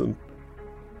father wasn't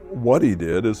what he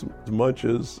did as much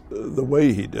as the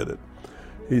way he did it.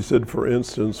 He said, for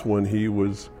instance, when he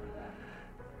was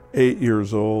 8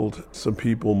 years old, some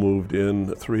people moved in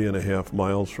 3.5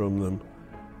 miles from them,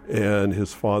 and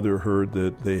his father heard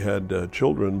that they had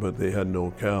children, but they had no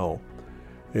cow.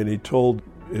 And he told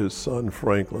his son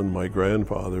Franklin, my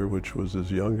grandfather, which was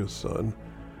his youngest son,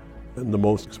 and the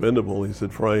most expendable, he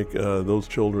said, Frank, those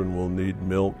children will need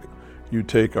milk. You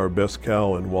take our best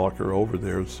cow and walk her over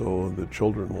there so the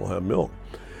children will have milk.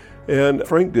 And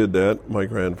Frank did that, my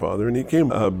grandfather, and he came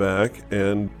back,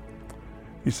 and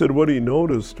he said what he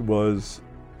noticed was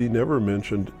he never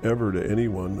mentioned ever to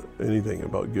anyone anything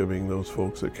about giving those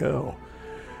folks a cow.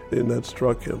 And that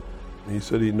struck him. He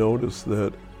said he noticed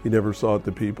that he never sought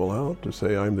the people out to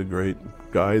say, I'm the great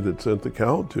guy that sent the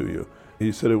cow to you.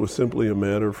 He said it was simply a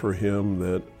matter for him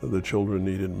that the children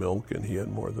needed milk and he had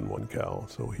more than one cow,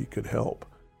 so he could help.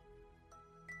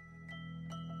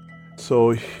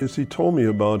 So as he told me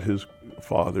about his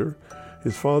father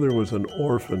was an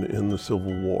orphan in the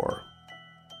Civil War.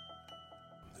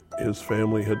 His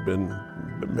family had been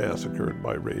massacred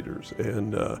by raiders,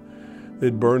 and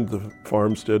they'd burned the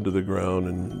farmstead to the ground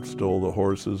and stole the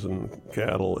horses and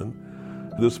cattle. And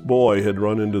this boy had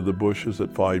run into the bushes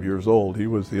at 5 years old. He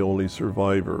was the only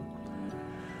survivor.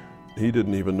 He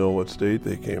didn't even know what state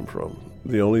they came from.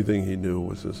 The only thing he knew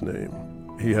was his name.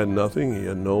 He had nothing, he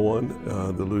had no one.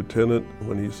 The lieutenant,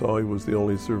 when he saw he was the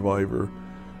only survivor,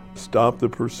 stopped the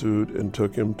pursuit and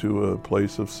took him to a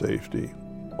place of safety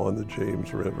on the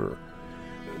James River,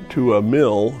 to a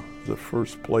mill, the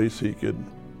first place he could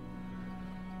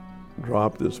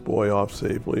drop this boy off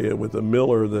safely, and with a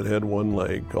miller that had one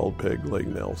leg called Peg Leg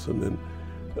Nelson.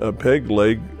 And Peg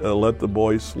Leg let the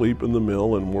boy sleep in the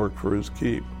mill and work for his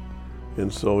keep.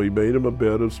 And so he made him a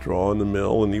bed of straw in the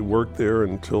mill, and he worked there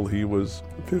until he was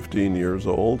 15 years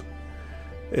old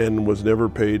and was never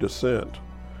paid a cent.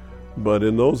 But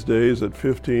in those days, at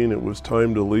 15, it was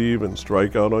time to leave and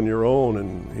strike out on your own,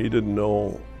 and he didn't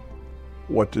know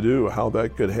what to do, how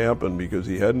that could happen, because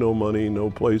he had no money, no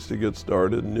place to get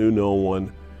started, knew no one,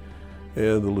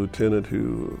 and the lieutenant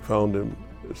who found him,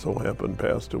 so happened,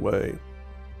 passed away.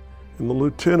 And the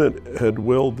lieutenant had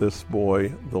willed this boy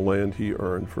the land he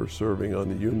earned for serving on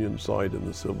the Union side in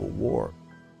the Civil War.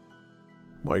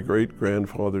 My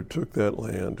great-grandfather took that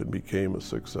land and became a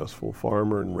successful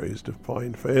farmer and raised a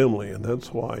fine family, and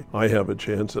that's why I have a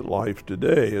chance at life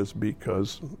today, is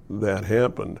because that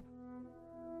happened.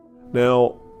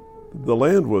 Now, the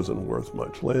land wasn't worth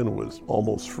much. Land was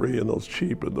almost free and those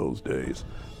cheap in those days,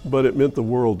 but it meant the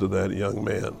world to that young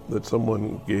man that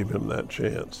someone gave him that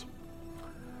chance.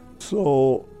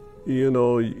 So,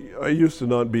 I used to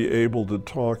not be able to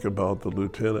talk about the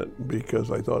lieutenant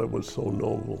because I thought it was so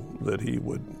noble that he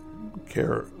would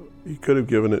care. He could have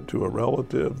given it to a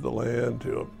relative, the land,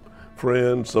 to a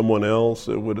friend, someone else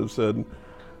that would have said,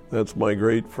 that's my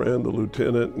great friend, the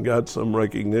lieutenant, and got some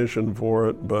recognition for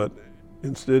it, but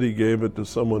instead he gave it to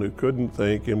someone who couldn't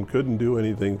thank him, couldn't do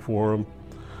anything for him,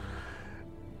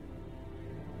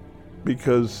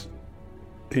 because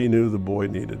he knew the boy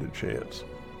needed a chance.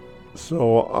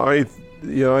 So I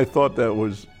thought that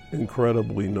was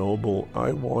incredibly noble.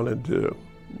 I wanted to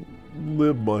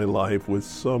live my life with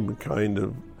some kind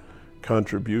of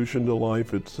contribution to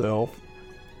life itself.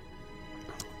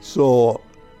 So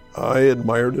I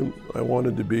admired him. I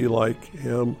wanted to be like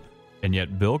him. And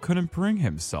yet Bill couldn't bring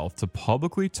himself to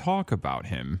publicly talk about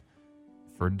him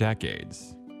for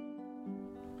decades.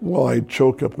 Well, I'd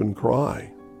choke up and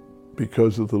cry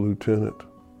because of the lieutenant.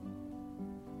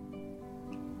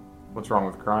 What's wrong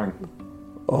with crying?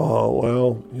 Oh,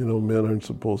 well, men aren't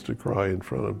supposed to cry in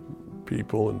front of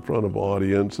people, in front of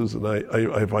audiences. And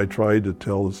if I tried to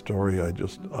tell the story, I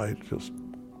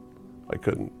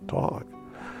couldn't talk.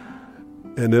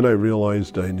 And then I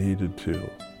realized I needed to,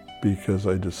 because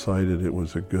I decided it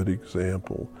was a good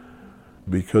example.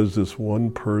 Because this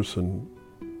one person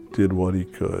did what he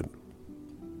could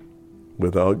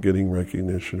without getting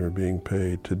recognition or being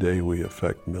paid. Today we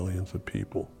affect millions of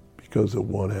people because of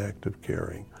one act of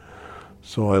caring.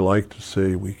 So I like to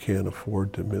say we can't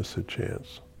afford to miss a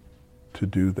chance to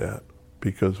do that,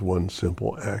 because one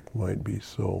simple act might be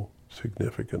so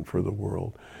significant for the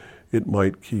world. It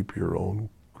might keep your own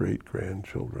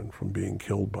great-grandchildren from being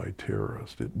killed by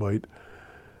terrorists. It might,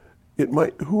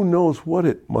 who knows what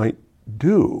it might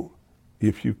do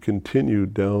if you continue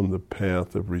down the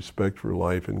path of respect for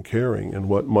life and caring, and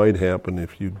what might happen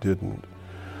if you didn't.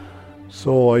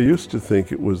 So I used to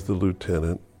think it was the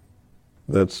lieutenant.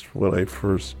 That's when I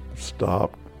first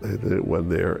stopped and it went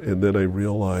there. And then I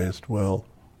realized, well,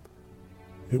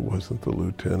 it wasn't the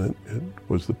lieutenant. It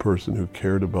was the person who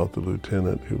cared about the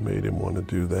lieutenant who made him want to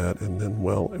do that. And then,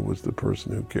 well, it was the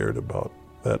person who cared about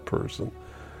that person.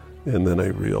 And then I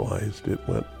realized it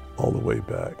went all the way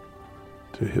back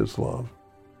to his love.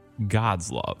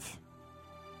 God's love.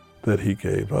 That he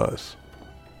gave us,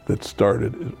 that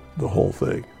started the whole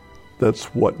thing. That's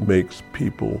what makes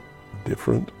people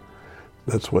different.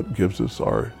 That's what gives us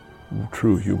our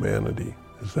true humanity,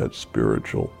 is that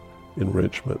spiritual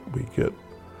enrichment we get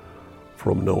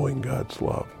from knowing God's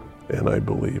love. And I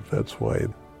believe that's why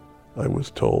I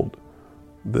was told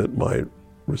that my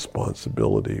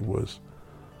responsibility was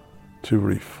to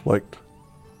reflect,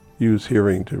 use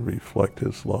hearing to reflect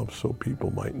his love so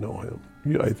people might know him.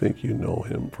 I think you know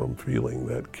him from feeling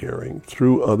that caring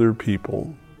through other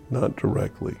people, not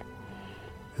directly.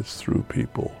 It's through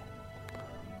people.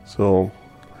 So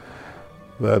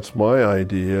that's my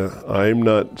idea. I'm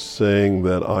not saying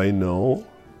that I know.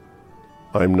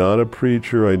 I'm not a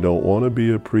preacher. I don't want to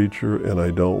be a preacher, and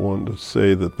I don't want to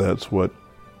say that that's what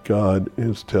God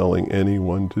is telling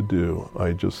anyone to do.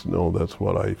 I just know that's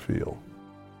what I feel.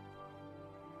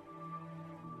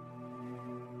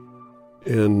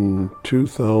 In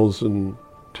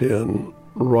 2010,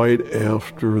 right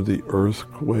after the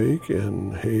earthquake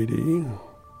in Haiti,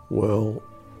 well,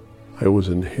 I was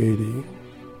in Haiti.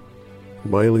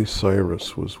 Miley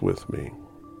Cyrus was with me.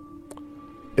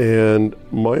 And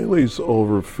Miley's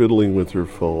over fiddling with her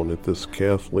phone at this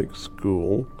Catholic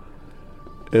school,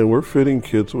 and we're fitting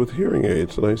kids with hearing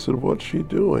aids. And I said, what's she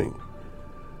doing?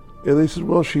 And they said,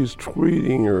 well, she's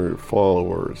tweeting her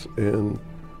followers, and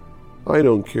I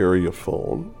don't carry a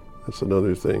phone. That's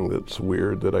another thing that's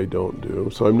weird that I don't do.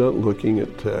 So I'm not looking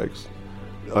at text.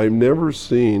 I've never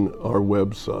seen our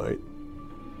website,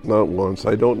 not once.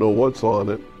 I don't know what's on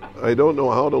it. I don't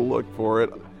know how to look for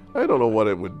it. I don't know what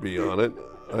it would be on it.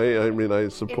 I mean, I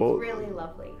suppose. It's really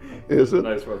lovely. Is it? It's a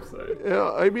nice website.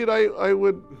 Yeah, I mean,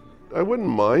 I wouldn't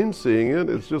mind seeing it.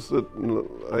 It's just that,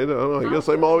 I don't know, I guess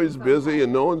I'm always busy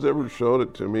and no one's ever showed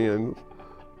it to me. And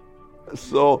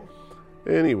so,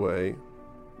 anyway,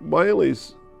 Miley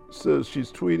says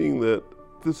she's tweeting that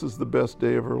this is the best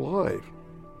day of her life.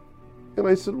 And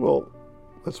I said, well,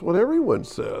 that's what everyone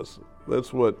says.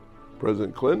 That's what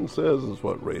President Clinton says, is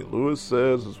what Ray Lewis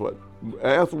says, is what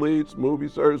athletes, movie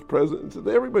stars, presidents,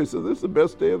 everybody says this is the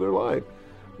best day of their life.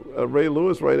 Ray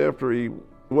Lewis, right after he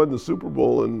won the Super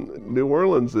Bowl in New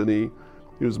Orleans, and he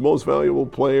was the most valuable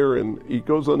player, and he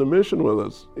goes on a mission with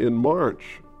us in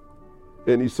March.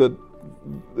 And he said,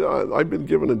 I've been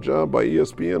given a job by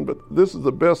ESPN, but this is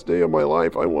the best day of my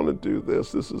life. I want to do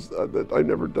this. This is, I've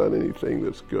never done anything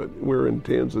that's good. We're in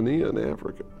Tanzania in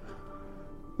Africa.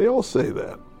 They all say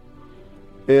that.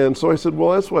 And so I said,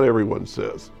 well, that's what everyone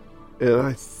says. And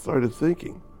I started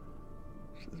thinking,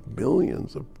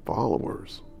 millions of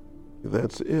followers,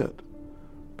 that's it.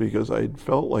 Because I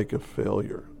felt like a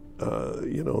failure.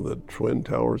 The Twin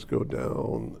Towers go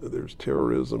down, there's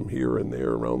terrorism here and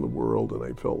there around the world, and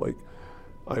I felt like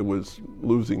I was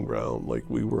losing ground, like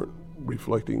we weren't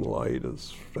reflecting light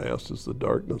as fast as the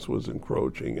darkness was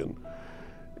encroaching, and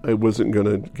I wasn't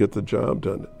going to get the job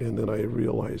done. And then I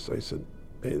realized, I said,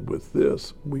 hey, with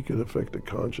this, we could affect a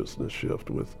consciousness shift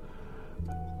with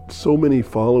so many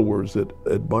followers that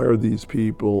admire these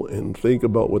people and think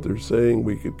about what they're saying.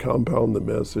 We could compound the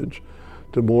message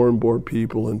to more and more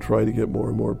people and try to get more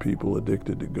and more people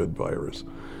addicted to good virus.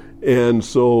 And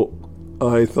so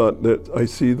I thought that I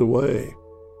see the way.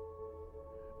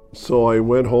 So I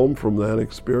went home from that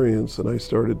experience and I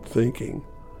started thinking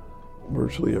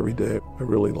virtually every day, I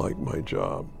really like my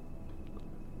job.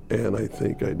 And I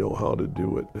think I know how to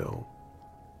do it now,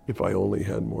 if I only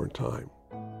had more time.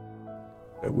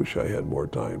 I wish I had more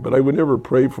time, but I would never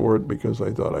pray for it because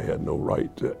I thought I had no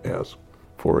right to ask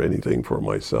for anything for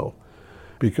myself.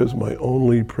 Because my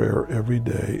only prayer every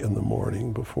day in the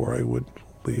morning before I would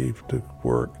leave to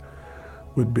work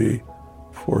would be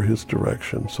for his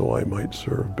direction so I might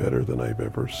serve better than I've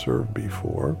ever served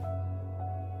before.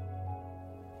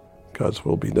 God's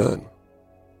will be done.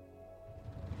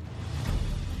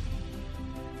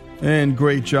 And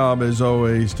great job, as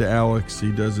always, to Alex.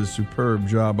 He does a superb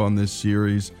job on this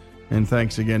series. And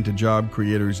thanks again to Job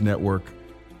Creators Network.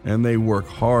 And they work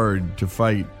hard to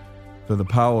fight for the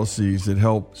policies that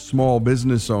help small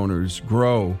business owners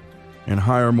grow and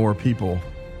hire more people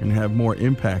and have more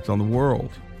impact on the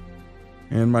world.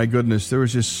 And my goodness, there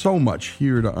was just so much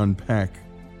here to unpack.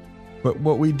 But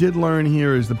what we did learn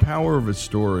here is the power of a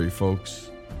story,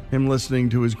 folks. Him listening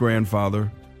to his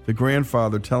grandfather, the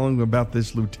grandfather telling him about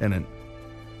this lieutenant.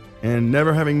 And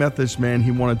never having met this man,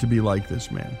 he wanted to be like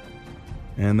this man.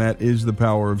 And that is the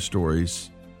power of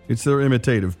stories. It's their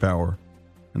imitative power.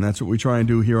 And that's what we try and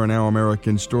do here on Our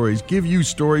American Stories. Give you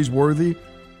stories worthy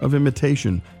of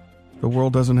imitation. The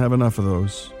world doesn't have enough of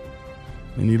those.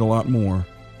 They need a lot more.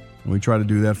 And we try to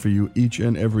do that for you each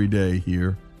and every day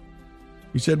here.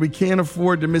 He said we can't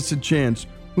afford to miss a chance.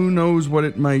 Who knows what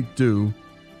it might do?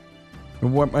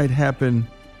 And what might happen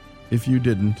if you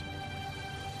didn't.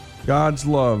 God's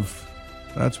love.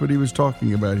 That's what he was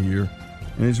talking about here.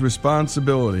 And his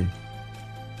responsibility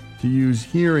to use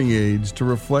hearing aids to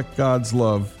reflect God's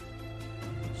love.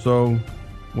 So,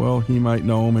 well, he might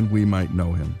know him and we might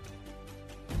know him.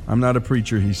 I'm not a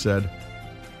preacher, he said.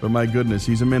 But my goodness,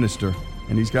 he's a minister.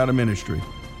 And he's got a ministry.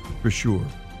 For sure.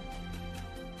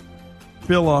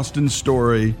 Bill Austin's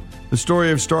story. The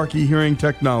story of Starkey Hearing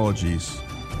Technologies.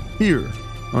 Here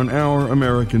on Our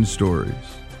American Stories.